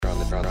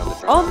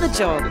On the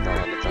Job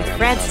with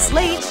Francis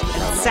Leach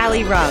and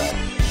Sally Rugg.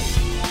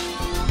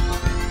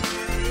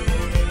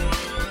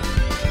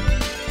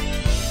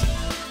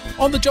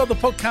 On the Job, the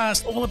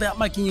podcast, all about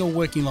making your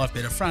working life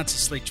better.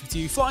 Francis Leach with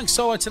you, flying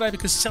solo today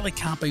because Sally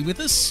can't be with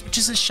us, which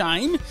is a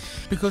shame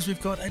because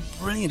we've got a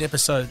brilliant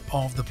episode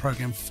of the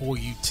program for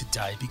you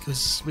today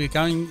because we're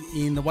going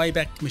in the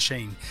Wayback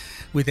Machine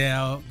with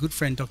our good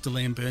friend Dr.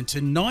 Liam Byrne to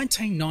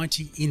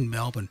 1990 in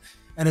Melbourne,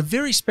 and a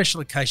very special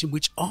occasion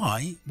which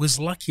I was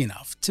lucky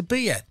enough to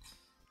be at.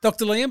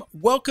 Dr. Liam,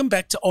 welcome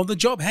back to On the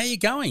Job. How are you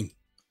going?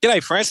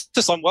 G'day,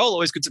 Francis. I'm well.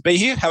 Always good to be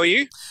here. How are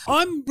you?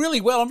 I'm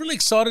really well. I'm really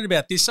excited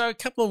about this. So a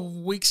couple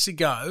of weeks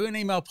ago, an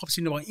email pops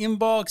into my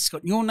inbox. It's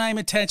got your name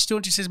attached to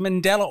it. It says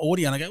Mandela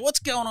Audio. And I go, what's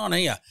going on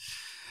here?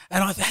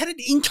 And I've had an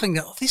inkling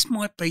that this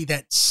might be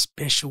that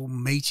special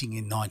meeting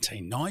in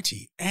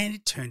 1990. And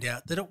it turned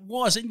out that it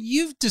was. And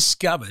you've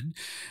discovered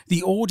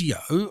the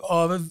audio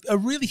of a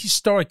really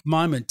historic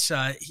moment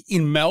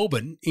in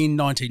Melbourne in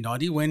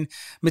 1990 when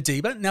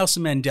Madiba,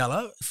 Nelson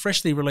Mandela,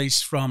 freshly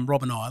released from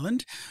Robben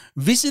Island,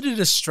 visited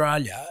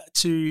Australia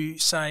to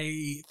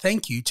say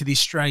thank you to the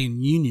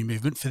Australian Union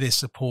movement for their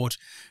support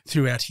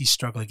throughout his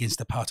struggle against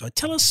apartheid.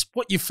 Tell us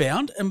what you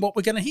found and what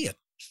we're going to hear.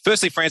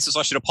 Firstly, Francis,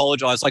 I should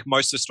apologise. Like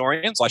most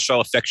historians, I show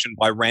affection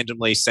by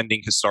randomly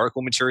sending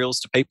historical materials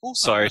to people.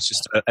 So it's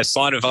just a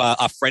sign of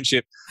our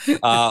friendship,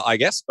 I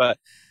guess. But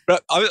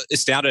I was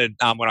astounded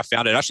when I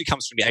found it. It actually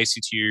comes from the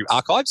ACTU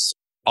archives.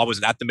 I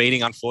wasn't at the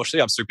meeting,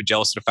 unfortunately. I'm super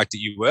jealous of the fact that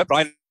you were, but I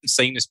hadn't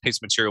seen this piece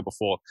of material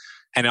before.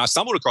 And I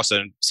stumbled across it,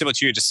 and similar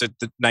to you, just said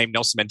the name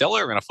Nelson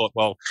Mandela. And I thought,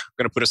 well, I'm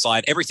going to put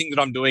aside everything that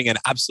I'm doing and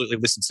absolutely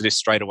listen to this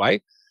straight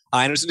away.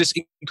 And it was this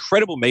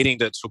incredible meeting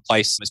that took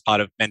place as part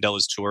of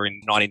Mandela's tour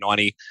in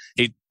 1990.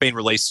 He'd been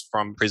released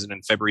from prison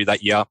in February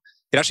that year.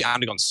 He'd actually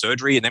undergone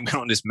surgery and then went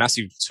on this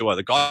massive tour.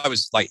 The guy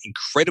was like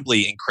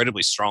incredibly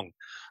strong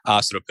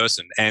sort of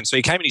person. And so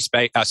he came and he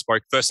spoke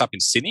first up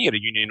in Sydney at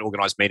a union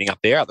organised meeting up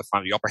there at the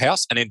front of the Opera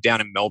House, and then down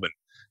in Melbourne,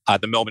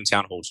 the Melbourne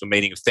Town Hall, to a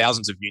meeting of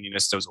thousands of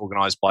unionists that was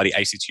organised by the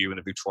ACTU and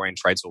the Victorian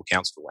Trades Hall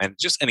Council. And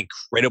just an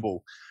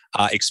incredible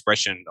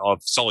expression of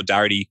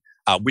solidarity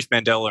with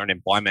Mandela and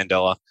then by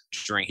Mandela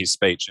during his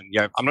speech.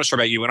 And I'm not sure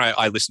about you, when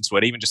I listened to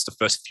it, even just the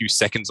first few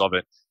seconds of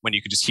it, when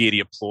you could just hear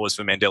the applause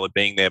for Mandela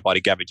being there by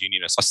the gathered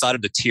unionists, I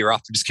started to tear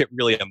up and just get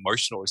really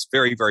emotional. It's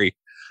very, very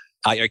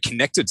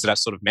connected to that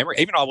sort of memory.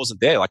 Even though I wasn't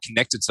there,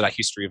 connected to that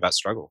history of that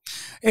struggle.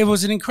 It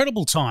was an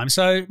incredible time.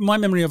 So my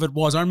memory of it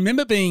was, I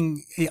remember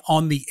being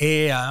on the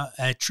air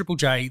at Triple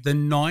J the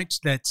night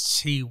that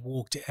he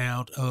walked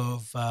out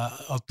of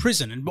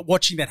prison, and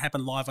watching that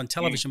happen live on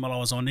television while I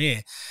was on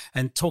air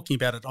and talking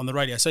about it on the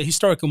radio. So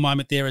historical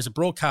moment there as a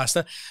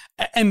broadcaster,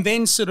 and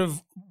then sort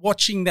of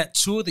watching that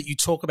tour that you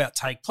talk about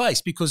take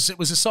place, because it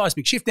was a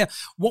seismic shift. Now,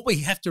 what we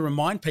have to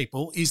remind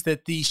people is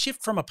that the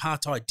shift from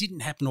apartheid didn't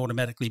happen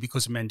automatically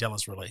because of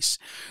Mandela's release.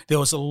 There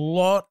was a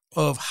lot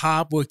of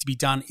hard work to be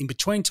done in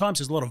between times.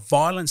 There's a lot of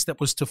violence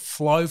that was to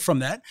flow from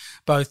that,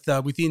 both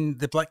within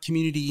the black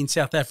community in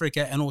South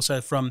Africa and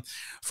also from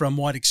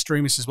white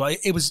extremists as well.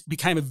 It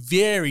became a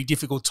very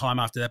difficult time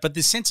after that, but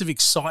the sense of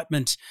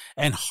excitement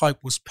and hope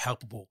was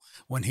palpable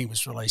when he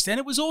was released. And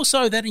it was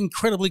also that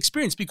incredible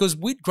experience because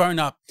we'd grown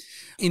up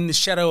in the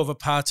shadow of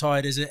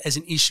apartheid as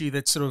an issue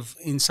that sort of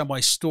in some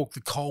way stalked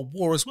the Cold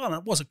War as well. And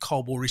it was a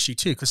Cold War issue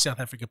too, because South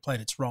Africa played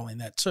its role in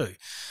that too.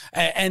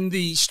 And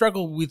the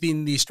struggle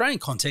within the Australian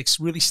context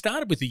really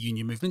started with the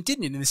union movement,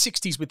 didn't it? In the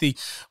 60s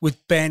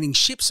with banning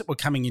ships that were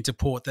coming into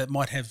port that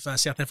might have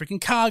South African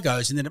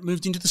cargoes, and then it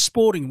moved into the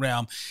sporting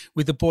realm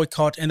with the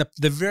boycott and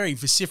the very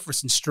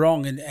vociferous and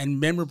strong and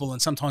memorable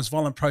and sometimes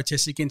violent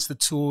protests against the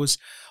tours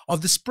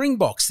of the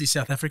Springboks, the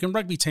South African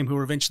rugby team, who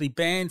were eventually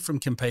banned from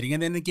competing.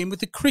 And then again with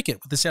the cricket,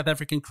 with the South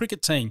African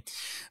cricket team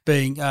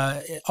being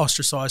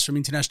ostracised from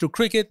international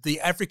cricket, the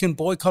African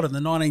boycott of the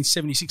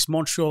 1976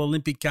 Montreal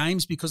Olympic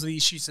Games because of the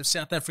issues of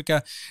South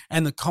Africa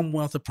and the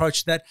Commonwealth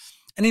approach to that.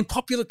 And in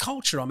popular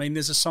culture, I mean,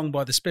 there's a song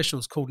by The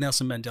Specials called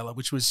Nelson Mandela,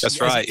 which was, as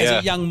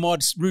a young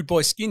mod, rude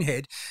boy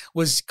skinhead,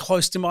 was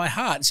close to my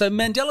heart. So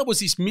Mandela was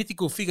this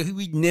mythical figure who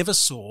we never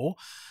saw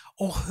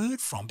or heard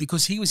from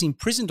because he was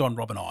imprisoned on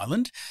Robben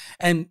Island,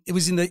 and it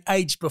was in the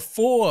age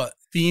before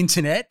the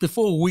internet,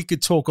 before we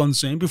could talk on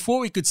Zoom, before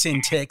we could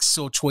send texts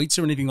or tweets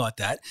or anything like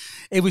that.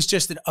 It was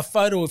just a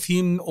photo of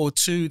him or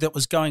two that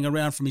was going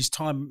around from his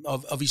time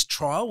of his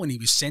trial when he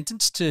was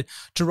sentenced to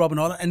Robben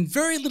Island, and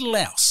very little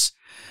else.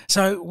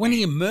 So when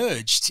he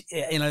emerged,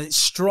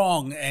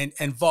 strong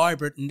and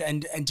vibrant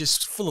and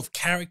just full of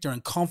character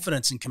and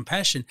confidence and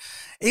compassion,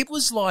 it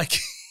was like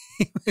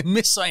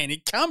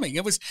messianic coming.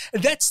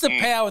 That's the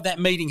power that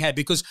meeting had,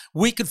 because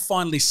we could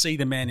finally see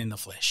the man in the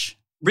flesh.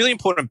 Really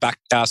important back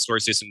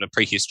story system and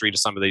prehistory to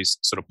some of these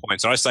sort of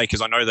points. And I say,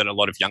 because I know that a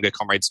lot of younger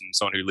comrades and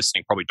so on who are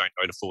listening probably don't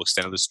know the full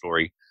extent of the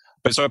story.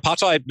 But so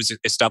apartheid was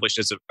established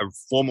as a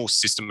formal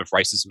system of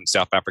racism in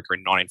South Africa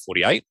in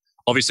 1948.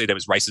 Obviously, there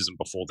was racism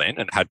before then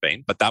and had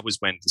been, but that was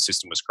when the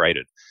system was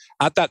created.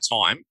 At that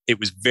time, it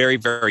was very,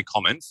 very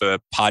common for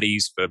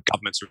parties, for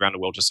governments around the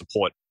world to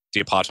support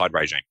the apartheid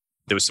regime.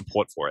 there was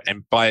support for it.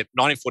 And by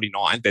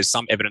 1949, there's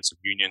some evidence of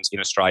unions in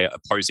Australia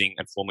opposing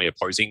and formally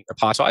opposing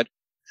apartheid.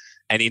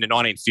 And in the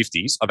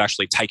 1950s, of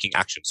actually taking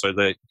action. So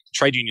the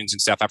trade unions in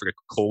South Africa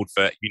called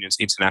for unions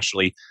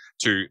internationally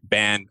to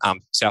ban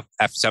South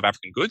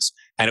African goods.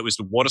 And it was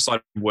the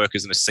waterside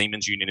workers and the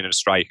Seamen's Union in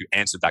Australia who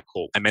answered that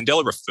call. And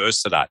Mandela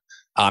refers to that,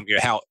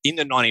 how in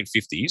the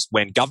 1950s,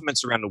 when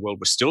governments around the world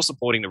were still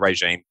supporting the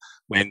regime,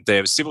 when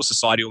the civil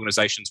society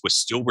organisations were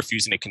still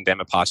refusing to condemn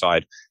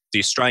apartheid,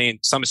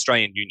 some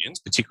Australian unions,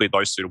 particularly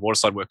those two, the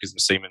waterside workers and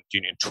the Seamen's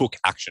Union, took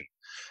action.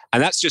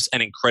 And that's just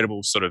an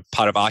incredible sort of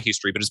part of our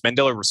history. But as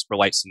Mandela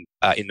relates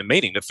in the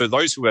meeting, that for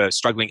those who are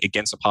struggling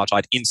against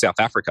apartheid in South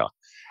Africa,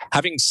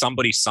 having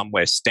somebody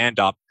somewhere stand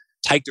up,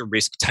 take the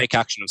risk, take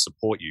action and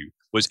support you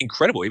was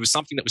incredible. It was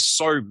something that was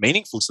so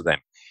meaningful to them,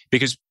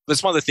 because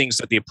that's one of the things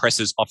that the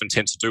oppressors often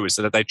tend to do, is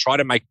that they try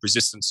to make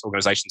resistance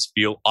organizations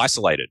feel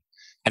isolated.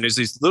 And there's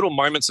these little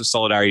moments of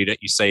solidarity that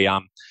you see.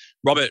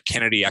 Robert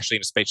Kennedy, actually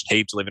in a speech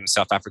he delivered in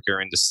South Africa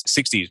in the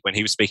 60s when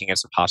he was speaking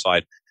against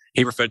apartheid,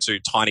 he referred to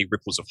tiny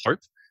ripples of hope,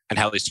 and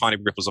how these tiny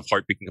ripples of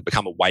hope can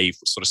become a wave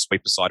that sort of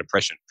sweep aside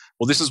oppression.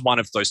 Well, this is one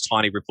of those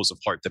tiny ripples of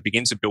hope that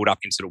begins to build up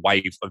into the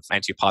wave of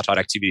anti-apartheid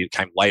activity that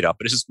came later.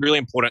 But it is really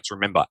important to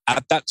remember,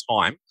 at that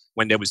time,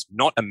 when there was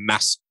not a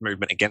mass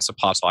movement against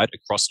apartheid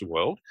across the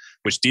world,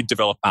 which did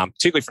develop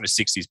particularly from the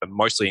 60s, but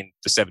mostly in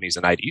the 70s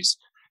and 80s,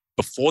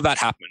 before that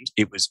happened,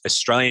 it was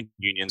Australian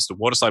unions, the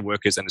waterside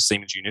workers and the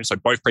Seamen's Union, so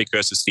both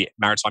precursors to the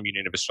Maritime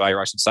Union of Australia,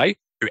 I should say,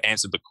 who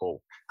answered the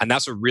call. And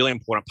that's a really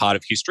important part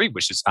of history,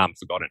 which is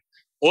forgotten.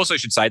 Also, I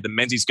should say the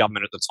Menzies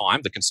government at the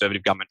time, the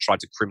Conservative government, tried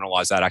to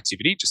criminalise that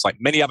activity, just like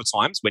many other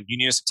times when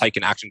unionists have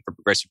taken action for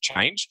progressive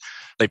change.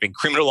 They've been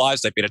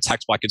criminalised, they've been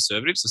attacked by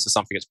Conservatives. This is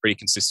something that's pretty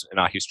consistent in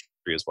our history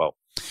as well.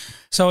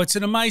 So it's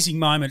an amazing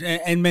moment.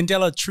 And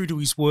Mandela, true to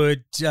his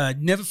word,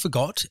 never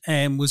forgot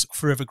and was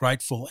forever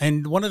grateful.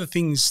 And one of the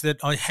things that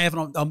I have,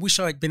 and I wish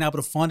I'd been able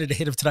to find it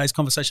ahead of today's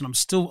conversation, I've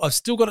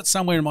still got it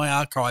somewhere in my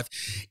archive,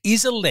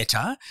 is a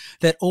letter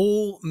that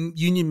all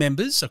union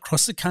members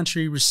across the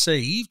country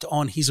received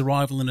on his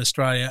arrival in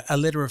Australia, a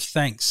letter of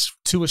thanks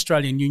to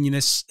Australian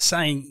unionists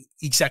saying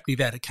exactly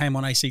that. It came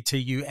on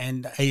ACTU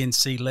and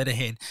ANC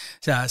letterhead,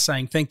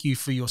 saying thank you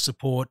for your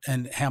support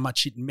and how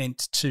much it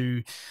meant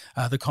to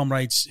the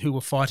comrades who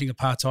were fighting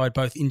apartheid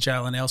both in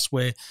jail and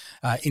elsewhere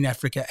in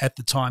Africa at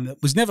the time.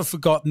 That was never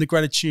forgotten. The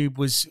gratitude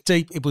was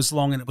deep, it was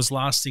long, and it was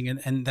lasting,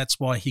 and that's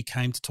why he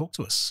came to talk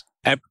to us.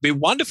 It'd be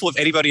wonderful if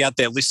anybody out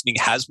there listening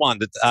has one,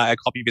 that a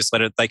copy of this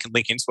letter they can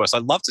link into us.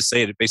 I'd love to see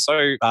it. It'd be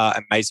so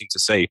amazing to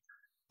see.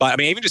 But I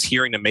mean, even just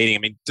hearing the meeting, I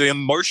mean, the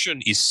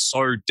emotion is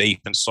so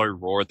deep and so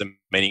raw at the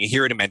meeting. You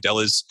hear it in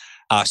Mandela's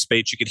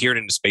speech. You could hear it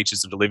in the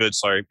speeches that are delivered.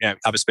 So,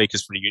 other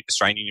speakers from the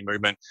Australian Union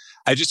movement,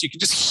 you can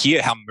just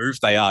hear how moved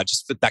they are.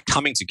 Just that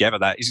coming together.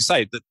 That, as you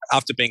say, that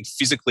after being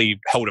physically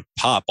held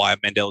apart by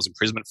Mandela's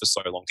imprisonment for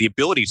so long, the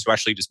ability to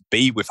actually just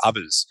be with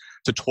others,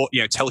 to talk,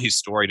 tell his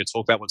story, to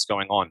talk about what's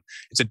going on.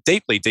 It's a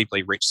deeply,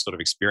 deeply rich sort of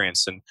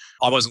experience. And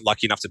I wasn't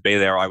lucky enough to be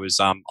there. I was,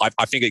 I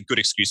think a good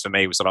excuse for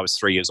me was that I was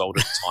 3 years old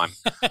at the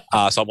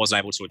time, so I wasn't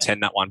able to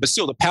attend that one. But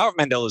still, the power of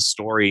Mandela's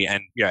story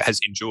and has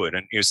endured.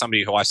 And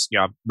somebody who I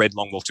read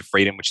Long Walk to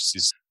Freedom, which is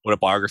his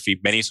autobiography,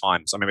 many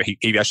times. I remember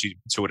he actually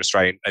toured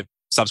Australia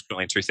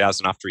subsequently in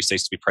 2000 after he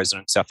ceased to be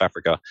president of South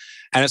Africa.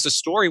 And it's a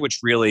story which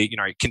really,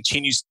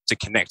 continues to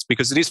connect,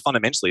 because it is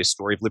fundamentally a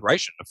story of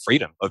liberation, of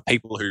freedom, of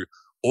people who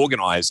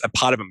organize a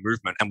part of a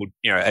movement and would,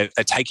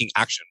 are taking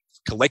action,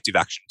 collective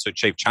action to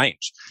achieve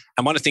change.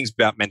 And one of the things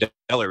about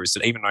Mandela is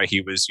that even though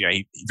he was,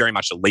 he very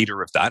much a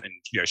leader of that and,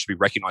 should be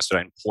recognized for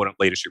that important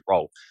leadership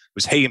role,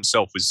 was he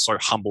himself was so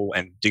humble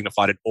and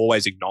dignified and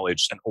always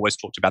acknowledged and always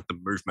talked about the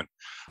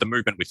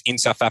movement within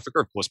South Africa,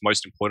 of course,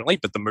 most importantly,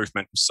 but the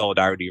movement of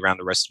solidarity around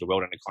the rest of the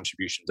world and the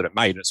contribution that it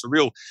made. And it's a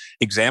real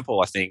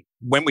example, I think,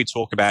 when we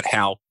talk about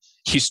how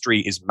history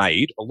is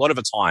made, a lot of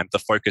the time the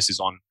focus is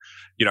on,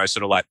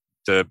 sort of like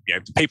the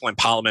people in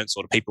parliaments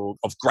or the people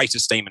of great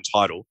esteem and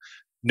title.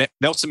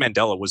 Nelson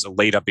Mandela was a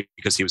leader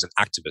because he was an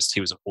activist.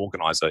 He was an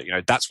organizer.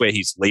 That's where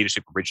his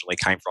leadership originally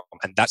came from.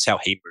 And that's how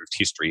he moved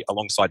history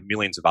alongside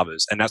millions of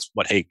others. And that's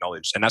what he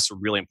acknowledged. And that's a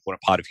really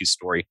important part of his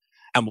story.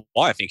 And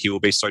why I think he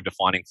will be so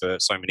defining for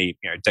so many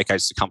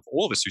decades to come for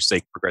all of us who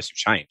seek progressive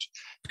change.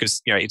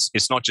 Because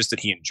it's not just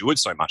that he endured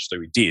so much,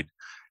 though he did.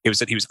 It was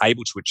that he was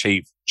able to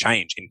achieve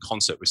change in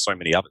concert with so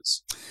many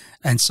others.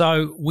 And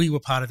so we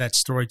were part of that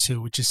story too,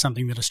 which is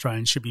something that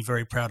Australians should be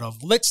very proud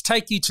of. Let's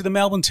take you to the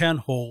Melbourne Town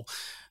Hall.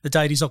 The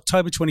date is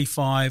October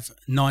 25,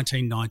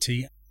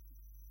 1990.